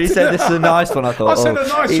 Oh, you said this is a nice one. I thought. I said a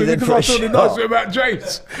nice one because I thought a nice one about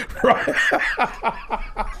James. Right.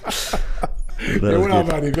 Well,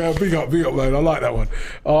 I'm Andy. Big up, man. I like that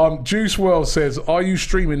one. Juice World says, "Are you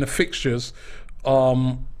streaming the fixtures?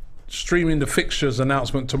 Streaming the fixtures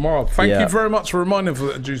announcement tomorrow." Thank you very much for reminding for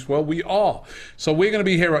that, Juice World. We are. So we're going to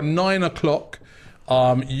be here at 9 o'clock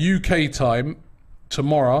UK time.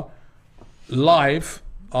 Tomorrow, live,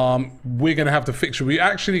 we're going to have the fixture. We're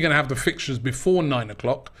actually going to have the fixtures before 9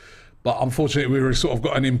 o'clock, but unfortunately, we've sort of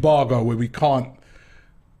got an embargo where we can't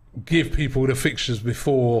give people the fixtures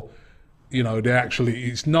before, you know,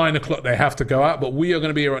 it's 9 o'clock, they have to go out, but we are going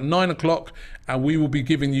to be here at 9 o'clock, and we will be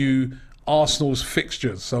giving you Arsenal's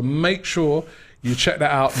fixtures. So make sure you check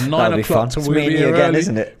that out, 9 o'clock. So we'll be here again, early.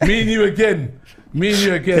 Isn't it? Me and you again. Me and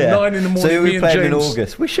you again, 9 in the morning. So we played in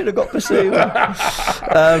August. We should have got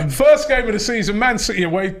Bissouma. First game of the season, Man City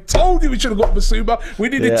away. Told you we should have got Bissouma. We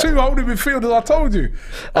needed two holding midfielders, I told you.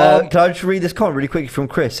 Can I just read this comment really quickly from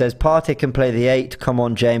Chris? Says, Partey can play the 8. Come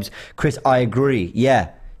on, James. Chris, I agree. Yeah,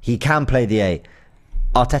 he can play the 8.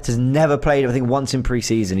 Arteta's never played him, I think, once in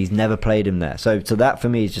pre-season. He's never played him there. So that, for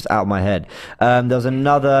me, is just out of my head. There was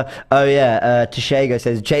another... Tashego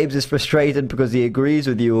says, James is frustrated because he agrees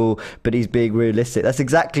with you all, but he's being realistic. That's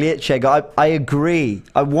exactly it, Shego. I agree.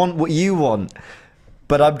 I want what you want.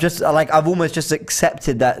 But I'm just, I've almost just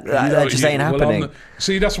accepted that just ain't happening.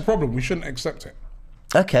 See, that's the problem. We shouldn't accept it.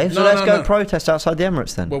 Okay, so let's go protest outside the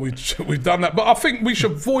Emirates then. Well, we've done that. But I think we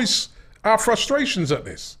should voice our frustrations at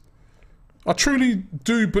this. I truly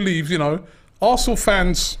do believe, Arsenal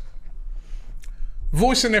fans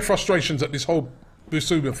voicing their frustrations at this whole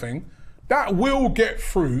Bissouma thing, that will get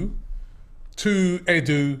through to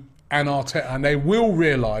Edu and Arteta, and they will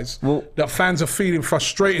realise that fans are feeling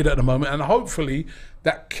frustrated at the moment, and hopefully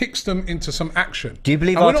that kicks them into some action. Do you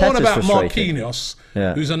believe Arteta's frustrated? We're not on about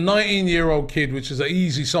Marquinhos, who's a 19-year-old kid, which is an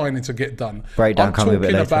easy signing to get done. Breakdown I'm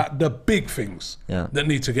talking about the big things that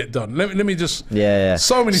need to get done. Let me just...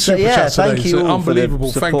 So many super chats today. Thank you all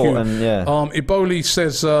unbelievable. For the thank you. And, Iboli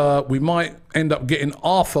says we might end up getting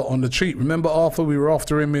Arthur on the cheap. Remember Arthur? We were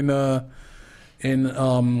after him in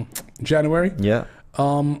January. Yeah.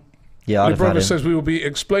 My brother says we will be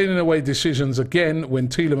explaining away decisions again when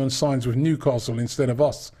Tielemans signs with Newcastle instead of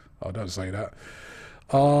us. Oh, don't say that.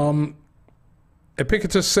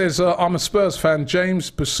 Epictetus says, I'm a Spurs fan.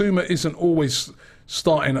 James, Bissouma isn't always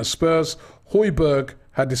starting at Spurs. Højbjerg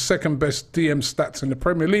had the second best DM stats in the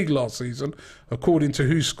Premier League last season, according to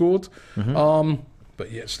who scored.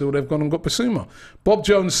 But yet still they've gone and got Bissouma. Bob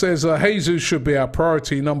Jones says, Jesus should be our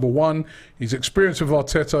priority number one. He's experienced with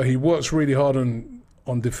Arteta. He works really hard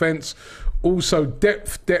on defence. Also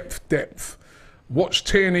depth. Watch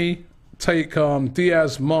Tierney take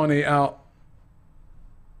Diaz, Mane out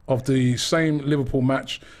of the same Liverpool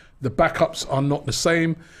match. The backups are not the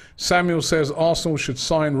same. Samuel says Arsenal should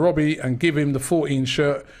sign Robbie and give him the 14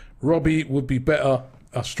 shirt. Robbie would be better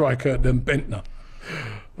a striker than Bentner.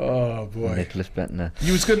 Oh boy, Nicholas Bentner.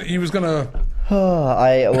 You was gonna.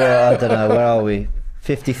 I don't know. Where are we?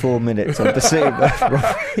 54 minutes on Bissouma.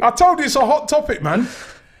 I told you it's a hot topic, man.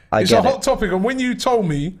 It's a hot topic, and when you told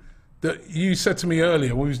me that, you said to me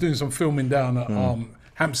earlier, we was doing some filming down at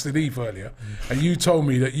Hampstead Heath earlier, and you told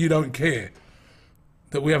me that you don't care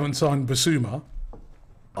that we haven't signed Bissouma,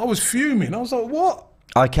 I was fuming. I was like, what?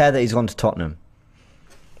 I care that he's gone to Tottenham.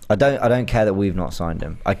 I don't care that we've not signed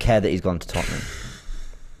him. I care that he's gone to Tottenham.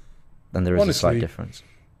 And there is a slight difference.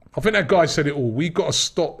 I think that guy said it all. We've got to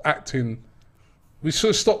stop acting. We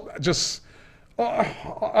should stop just...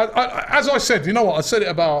 as I said, you know what? I said it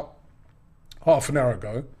about half an hour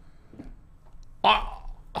ago.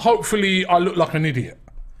 Hopefully I look like an idiot.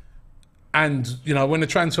 And, you know, when the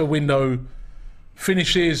transfer window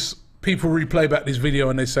finishes, people replay back this video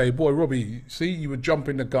and they say, boy, Robbie, see, you were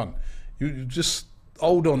jumping the gun. You just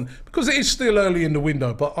hold on. Because it is still early in the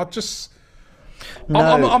window, but I just... No.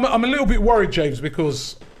 I'm a little bit worried, James,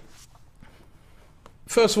 because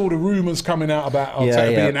first of all, the rumours coming out about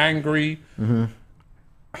Arteta being angry.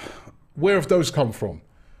 Where have those come from?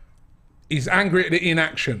 He's angry at the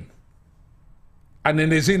inaction. And then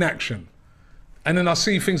there's inaction. And then I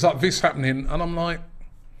see things like this happening and I'm like,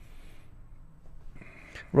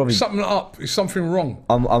 Robbie, something up. Is something wrong?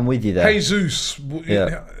 I'm with you there. Jesus,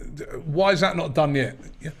 why is that not done yet?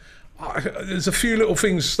 There's a few little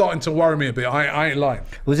things starting to worry me a bit. I ain't lying.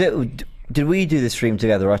 Did we do the stream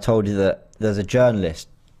together? I told you that there's a journalist.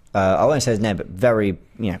 I won't say his name, but very,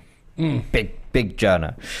 big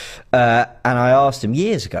journo. And I asked him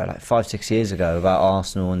years ago, like 5-6 years ago, about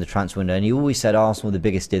Arsenal and the transfer window, and he always said Arsenal were the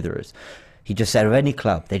biggest ditherers. He just said of any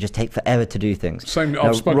club, they just take forever to do things. Same.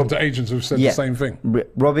 I've spoken to agents who've said the same thing.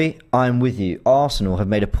 Robbie, I'm with you. Arsenal have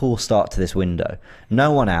made a poor start to this window.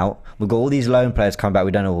 No one out. We've got all these loan players coming back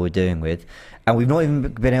we don't know what we're doing with. And we've not even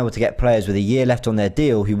been able to get players with a year left on their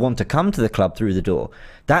deal who want to come to the club through the door.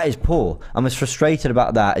 That is poor. I'm as frustrated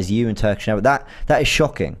about that as you and Turkish Airways. That is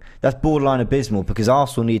shocking. That's borderline abysmal because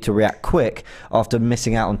Arsenal need to react quick after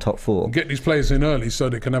missing out on top 4. Get these players in early so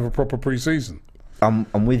they can have a proper pre-season. I'm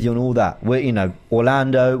with you on all that. We're,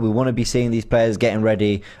 Orlando, we want to be seeing these players getting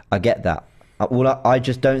ready. I get that. I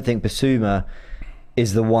just don't think Bissouma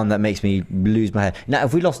is the one that makes me lose my head. Now,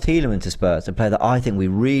 if we lost Tielemans to Spurs, a player that I think we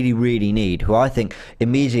really, really need, who I think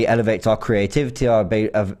immediately elevates our creativity, our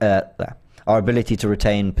ability to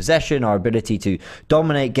retain possession, our ability to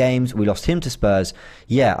dominate games, we lost him to Spurs,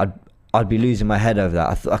 I'd be losing my head over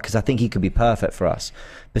that because I think he could be perfect for us.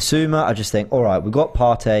 Bissouma, I just think, all right, we've got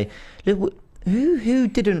Partey. Who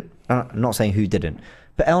didn't, I'm not saying who didn't,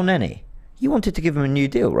 but El Neni, you wanted to give him a new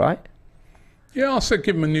deal, right? Yeah, I said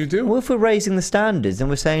give him a new deal. Well, if we're raising the standards and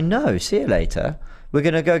we're saying, no, see you later, we're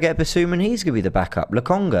going to go get Bissouma and he's going to be the backup.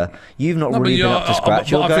 Lokonga, you've not really been up to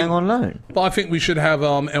scratch, you're going on loan. But I think we should have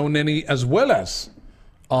El Neni as well as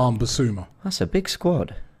Bissouma. That's a big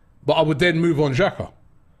squad. But I would then move on Xhaka.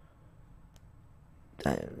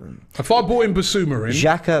 If I bought in Bissouma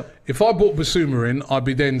in, I'd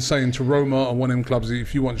be then saying to Roma or one of them clubs,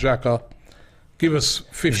 if you want Xhaka, give us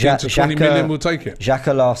 15 to 20 million, we'll take it.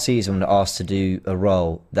 Xhaka last season was asked to do a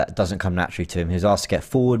role that doesn't come naturally to him. He was asked to get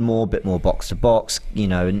forward more, a bit more box to box,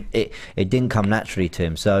 and it didn't come naturally to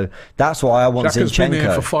him. So that's why I want Zinchenko. Xhaka's been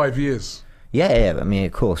here for 5 years. Yeah, I mean,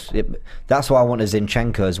 of course. That's why I want a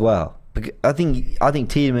Zinchenko as well. I think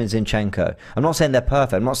Tielemans and Zinchenko, I'm not saying they're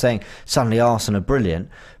perfect, I'm not saying suddenly Arsenal are brilliant,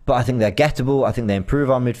 but I think they're gettable, I think they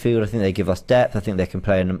improve our midfield, I think they give us depth, I think they can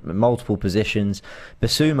play in multiple positions.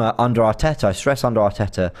 Bissouma under Arteta, I stress under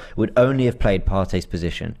Arteta, would only have played Partey's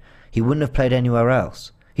position. He wouldn't have played anywhere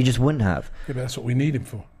else. He just wouldn't have. Yeah, but that's what we need him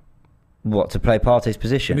for. What, to play Partey's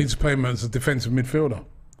position? We need to play him as a defensive midfielder.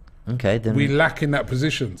 Okay, then we lack in that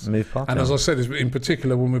position. Move Partey. And as I said, in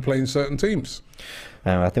particular when we're playing certain teams.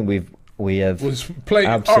 I think we have played.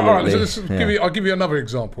 Absolutely. All right, so I'll give you another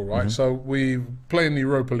example, right? So we play in the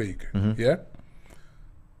Europa League, yeah?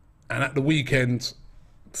 And at the weekend,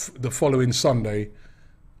 the following Sunday,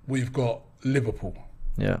 we've got Liverpool.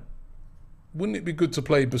 Yeah. Wouldn't it be good to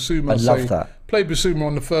play Bissouma? I'd love that. Play Bissouma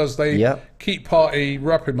on the Thursday, keep Partey,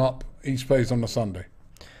 wrap him up, he plays on the Sunday.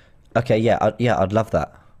 Okay, I'd love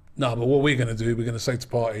that. No, but what we're going to do, we're going to say to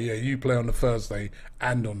Partey, you play on the Thursday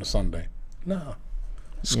and on the Sunday. No.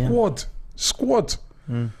 Squad.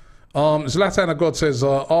 Zlatan God says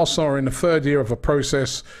Arsenal are in the 3rd year of a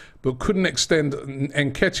process but couldn't extend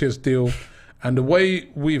Nketiah's deal, and the way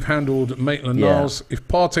we've handled Maitland-Niles, if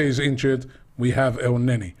Partey is injured, we have El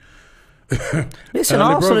Neni. Listen,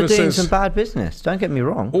 Arsenal are doing some bad business, don't get me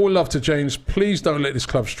wrong. All love to James. Please don't let this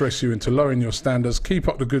club stress you into lowering your standards. Keep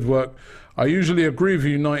up the good work. I usually agree with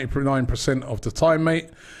you 99% of the time,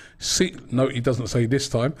 mate. No, he doesn't say this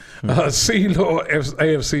time. C-Law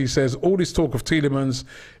AFC says, all this talk of Tielemans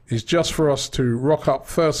is just for us to rock up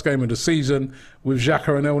first game of the season with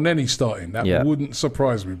Xhaka and El Neni starting. That wouldn't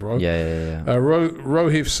surprise me, bro.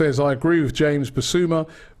 Rohif says, I agree with James. Bissouma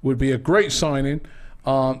would be a great signing,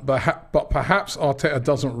 but perhaps Arteta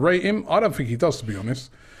doesn't rate him. I don't think he does, to be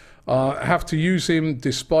honest. Have to use him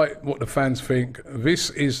despite what the fans think.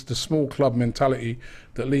 This is the small club mentality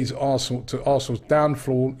that leads Arsenal to Arsenal's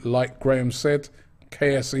downfall, like Graham said.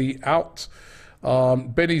 KSE out.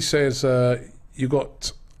 Benny says you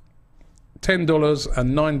got $10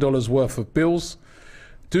 and $9 worth of bills.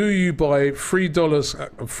 Do you buy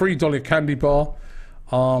 $3 candy bar?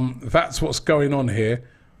 That's what's going on here.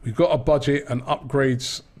 We've got a budget and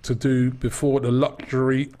upgrades to do before the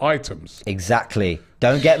luxury items. Exactly.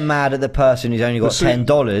 Don't get mad at the person who's only got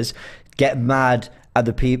 $10. Get mad at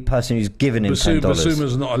the person who's given him $10.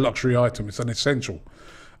 Bissouma's not a luxury item; it's an essential.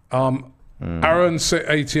 Aaron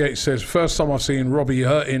 88 says, first time I've seen Robbie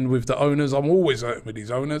hurting with the owners. I'm always hurting with these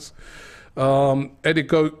owners. Eddie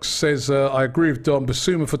Goke says, I agree with Don.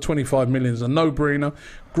 Bissouma for 25 million is a no-brainer.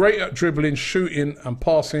 Great at dribbling, shooting and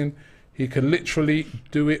passing. He can literally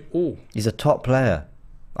do it all. He's a top player.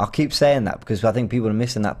 I'll keep saying that because I think people are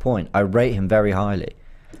missing that point. I rate him very highly.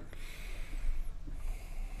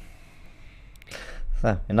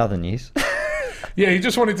 So, in other news... Yeah, he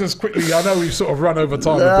just wanted to quickly. I know we've sort of run over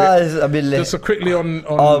time a bit. I mean, just quickly on.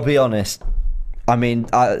 I'll be honest. I mean,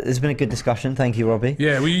 it's been a good discussion. Thank you, Robbie.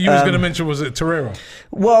 Yeah, you was going to mention, was it Torreira?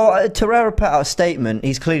 Well, Torreira put out a statement.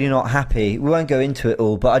 He's clearly not happy. We won't go into it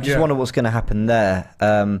all, but I just wonder what's going to happen there.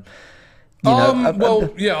 I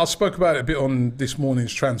spoke about it a bit on this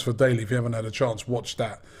morning's Transfer Daily. If you haven't had a chance, watch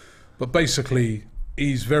that. But basically,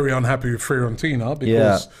 he's very unhappy with Fiorentina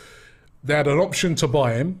because they had an option to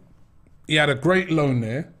buy him. He had a great loan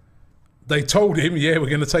there. They told him, we're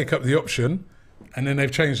going to take up the option. And then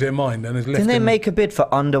they've changed their mind and has left him. Didn't they make a bid for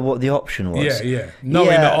under what the option was? Yeah. Knowing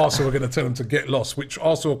that Arsenal were going to tell him to get lost, which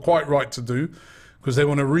Arsenal are quite right to do because they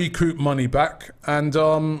want to recoup money back. And,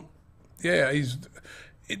 we're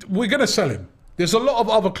going to sell him. There's a lot of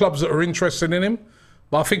other clubs that are interested in him.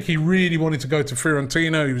 But I think he really wanted to go to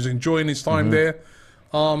Fiorentina. He was enjoying his time there.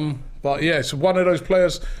 It's one of those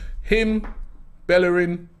players. Him,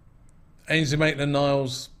 Bellerin, Ainsley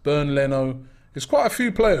Maitland-Niles, Bern Leno. There's quite a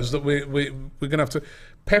few players that we're going to have to...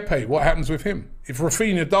 Pepe, what happens with him? If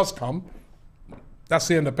Rafinha does come, that's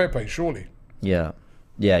the end of Pepe, surely. Yeah,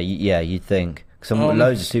 you'd think.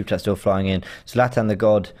 Loads of super chats still flying in. Zlatan the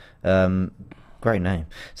God, great name,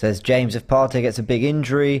 says, James, if Partey gets a big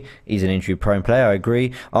injury, he's an injury-prone player, I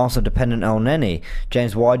agree. Arsenal dependent El Neni.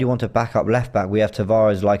 James, why do you want a backup left-back? We have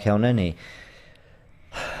Tavares like El Neni.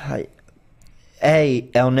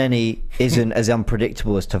 El Neni isn't as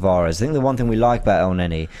unpredictable as Tavares. I think the one thing we like about El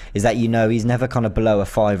Neni is that he's never kind of below a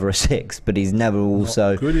 5 or a 6, but he's never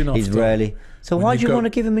also he's rarely. So why do you want to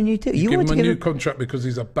give him a new deal? You give him a new contract because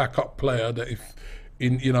he's a backup player. That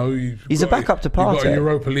he's a backup to Partey. You've got a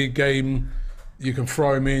Europa League game, you can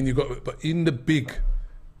throw him in. But in the big,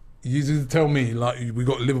 you didn't tell me like we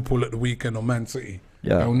got Liverpool at the weekend or Man City.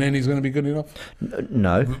 Yeah, El Neni's going to be good enough.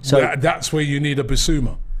 No, so that's where you need a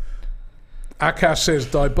Bissouma. Akash says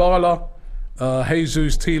Dybala,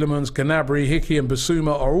 Jesus, Tielemans, Gnabry, Hickey and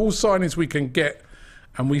Bissouma are all signings we can get,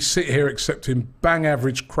 and we sit here accepting bang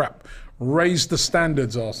average crap. Raise the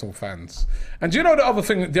standards, Arsenal fans. And do you know the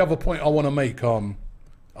other point I want to make? And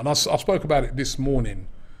I spoke about it this morning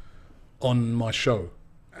on my show,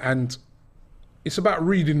 and it's about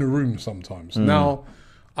reading the room sometimes. Now,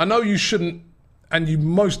 I know you shouldn't, and you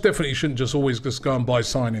most definitely shouldn't just always just go and buy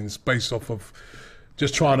signings based off of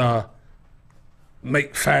just trying to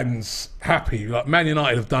make fans happy. Like Man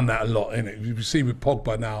United have done that a lot, innit? You see with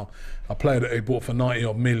Pogba now, a player that they bought for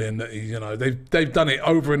 90-odd million, that they've done it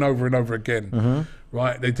over and over and over again,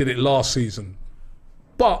 right? They did it last season.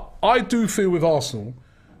 But I do feel with Arsenal,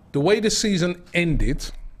 the way the season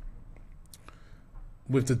ended,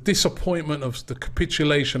 with the disappointment of the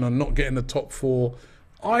capitulation and not getting the top 4,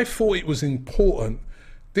 I thought it was important,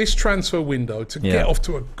 this transfer window, to get off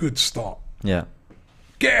to a good start. Yeah.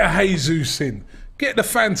 Get a Jesus in. Get the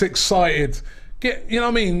fans excited. Get,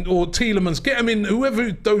 or Tielemans, get them in,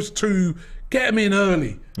 whoever those two, get them in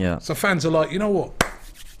early. Yeah. So fans are like, you know what?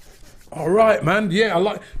 All right, man. Yeah,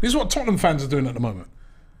 this is what Tottenham fans are doing at the moment.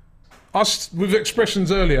 Us, with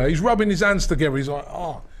expressions earlier, he's rubbing his hands together. He's like,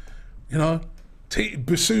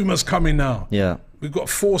 Bissouma's coming now. Yeah. We've got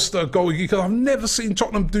Forster goal. I've never seen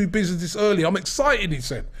Tottenham do business this early. I'm excited, he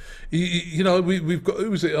said. We've got,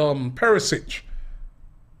 who was it? Perisic.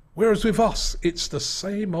 Whereas with us, it's the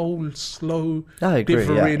same old slow,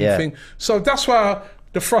 differing thing. So that's why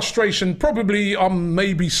the frustration, probably I'm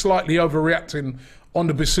maybe slightly overreacting on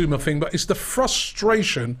the Bissouma thing, but it's the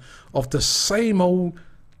frustration of the same old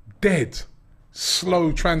dead,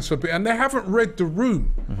 slow transfer bit. And they haven't read the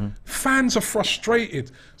room. Fans are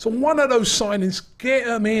frustrated. So one of those signings, get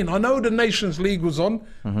them in. I know the Nations League was on.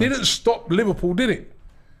 Didn't stop Liverpool, did it?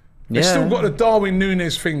 They still got the Darwin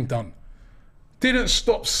Núñez thing done. Didn't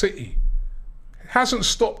stop City. Hasn't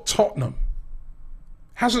stopped Tottenham.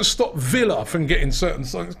 Hasn't stopped Villa from getting certain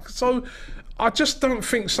things. So I just don't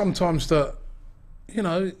think sometimes that,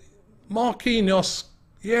 Marquinhos,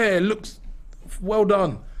 looks well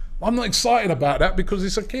done. I'm not excited about that because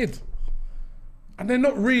it's a kid. And they're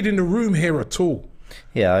not reading the room here at all.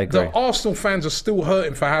 Yeah, I agree. The Arsenal fans are still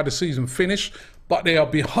hurting for how the season finished. but they are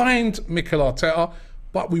behind Mikel Arteta.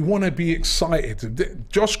 But we want to be excited.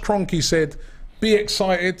 Josh Kroenke said, "Be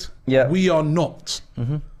excited." Yeah. We are not.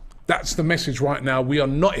 That's the message right now. We are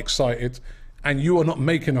not excited, and you are not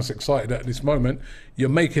making us excited at this moment. You're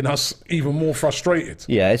making us even more frustrated.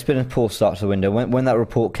 Yeah, it's been a poor start to the window. When that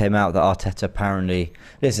report came out that Arteta apparently,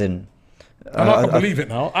 listen, And I can believe it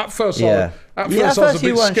now. At first, Yeah. I was At a first bit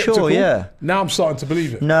you weren't skeptical. sure, yeah. Now I'm starting to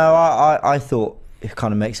believe it. No, I thought it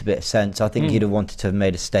kind of makes a bit of sense. I think he'd have wanted to have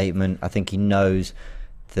made a statement. I think he knows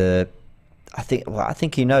I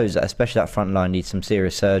think he knows that especially that front line needs some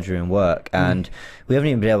serious surgery and work, and we haven't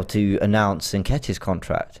even been able to announce Nketiah's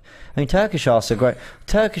contract. I mean, Turkish asked a great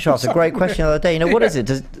question the other day. You know, what is it?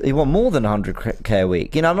 Does he want more than 100k a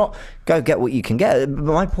week? You know, I'm not go get what you can get.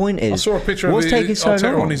 But my point is, I saw a picture of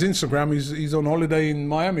Arteta on his Instagram. He's on holiday in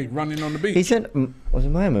Miami, running on the beach. He's in, was it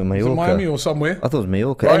Miami or Mallorca? Was it Miami or somewhere? I thought it was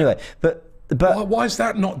Mallorca. Right. Anyway, but Why is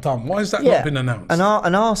that not done? Why has that not been announced? And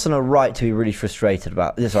Arsenal are right to be really frustrated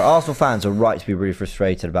about this. Arsenal fans are right to be really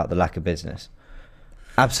frustrated about the lack of business.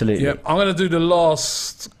 Absolutely. Yeah, I'm going to do the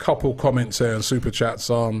last couple comments here on Super Chats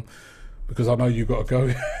because I know you've got to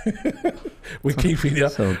go. We're keeping you.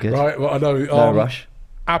 So good. Right, well, I know. No rush.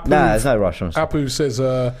 There's no rush. Honestly. Apu says,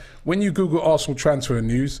 when you Google Arsenal transfer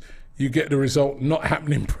news, you get the result not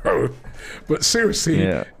happening, bro. But seriously,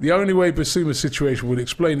 the only way Bissouma's situation would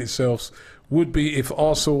explain itself would be if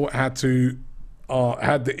Arsenal had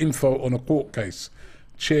the info on a court case.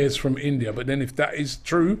 Cheers from India. But then if that is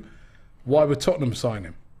true, why would Tottenham sign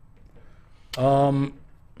him?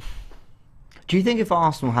 Do you think if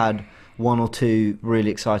Arsenal had one or two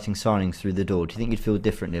really exciting signings through the door, do you think you'd feel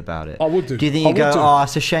differently about it? I would do. Do you think you'd go, oh,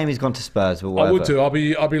 it's a shame he's gone to Spurs, but whatever? I would do.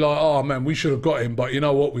 I'd be like, oh man, we should have got him, but you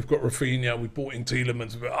know what? We've got Rafinha, we bought in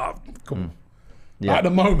Tielemans. Come on. Yeah. At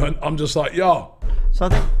the moment, I'm just like, yo. So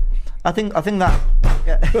I think that.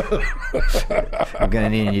 Yeah. I'm going to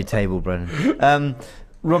need a new table, Brennan.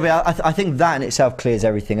 Robbie, I think that in itself clears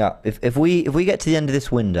everything up. If we get to the end of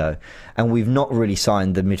this window and we've not really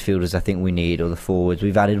signed the midfielders I think we need or the forwards,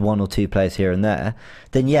 we've added one or two players here and there,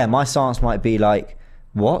 then yeah, my stance might be like,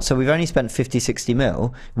 what? So we've only spent 50, 60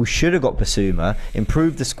 mil. We should have got Bissouma,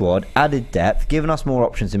 improved the squad, added depth, given us more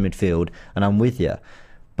options in midfield, and I'm with you.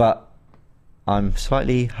 But I'm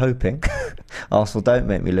slightly hoping Arsenal don't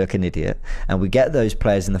make me look an idiot and we get those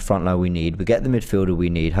players in the front line we need, we get the midfielder we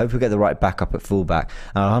need, hope we get the right backup at fullback,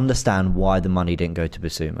 and I'll understand why the money didn't go to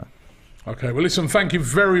Bissouma. Okay, well listen, thank you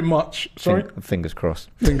very much. Sorry? Fingers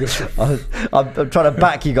crossed. Fingers crossed. I'm trying to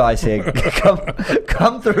back you guys here.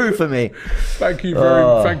 Come through for me. Thank you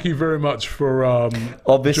very much for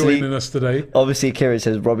joining us today. Obviously, Kieran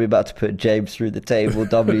says Robbie about to put James through the table,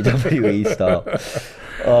 WWE style.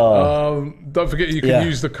 Don't forget you can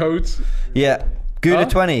use the codes. Yeah.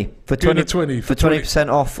 Gouda20 for 20%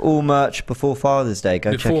 off all merch before Father's Day.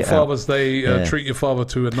 Go check it out. Before Father's Day, treat your father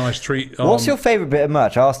to a nice treat. What's your favourite bit of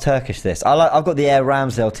merch? I asked Turkish this. I've got the Air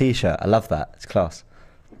Ramsdale t-shirt. I love that. It's class.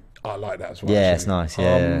 I like that as well. Yeah, actually. It's nice.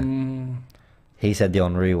 Yeah. He said the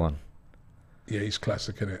Henri one. Yeah, he's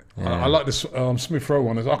classic, isn't it? Yeah. I like this Smith Rowe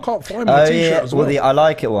one. I can't find my t-shirt as well. The I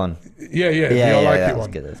like it one. Yeah, I like it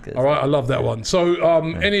one. That's good. All right, I love that one. So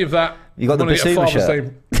any of that. You got the Bissouma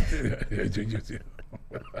shirt.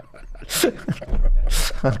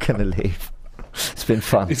 I'm going to leave. It's been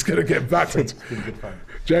fun. He's going to get battered. It's been good fun.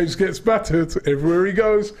 James gets battered everywhere he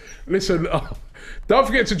goes. Listen, don't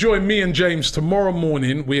forget to join me and James tomorrow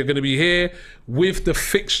morning. We are going to be here with the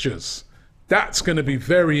fixtures. That's going to be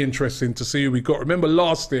very interesting to see who we got. Remember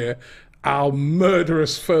last year, our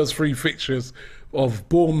murderous first three fixtures of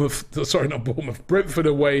Brentford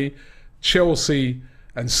away, Chelsea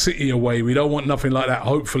and City away. We don't want nothing like that,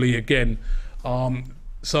 hopefully, again.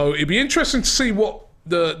 So it'd be interesting to see what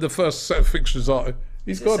the first set of fixtures are.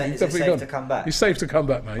 He's safe to come back? He's safe to come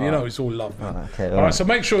back, man. You know, it's all love, man. Okay, all right, so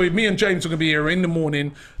make sure me and James are going to be here in the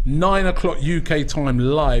morning, 9 o'clock UK time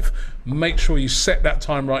live. Make sure you set that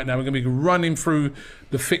time right now. We're going to be running through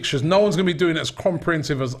the fixtures. No one's going to be doing it as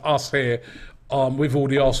comprehensive as us here with all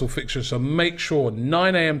the Arsenal fixtures. So make sure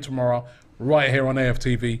 9 a.m. tomorrow, right here on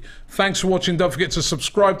AFTV. Thanks for watching. Don't forget to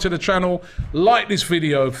subscribe to the channel. Like this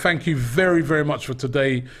video. Thank you very, very much for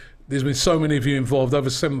today. There's been so many of you involved, over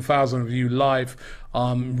 7,000 of you live.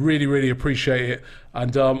 Really, really appreciate it.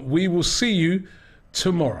 And we will see you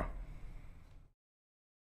tomorrow.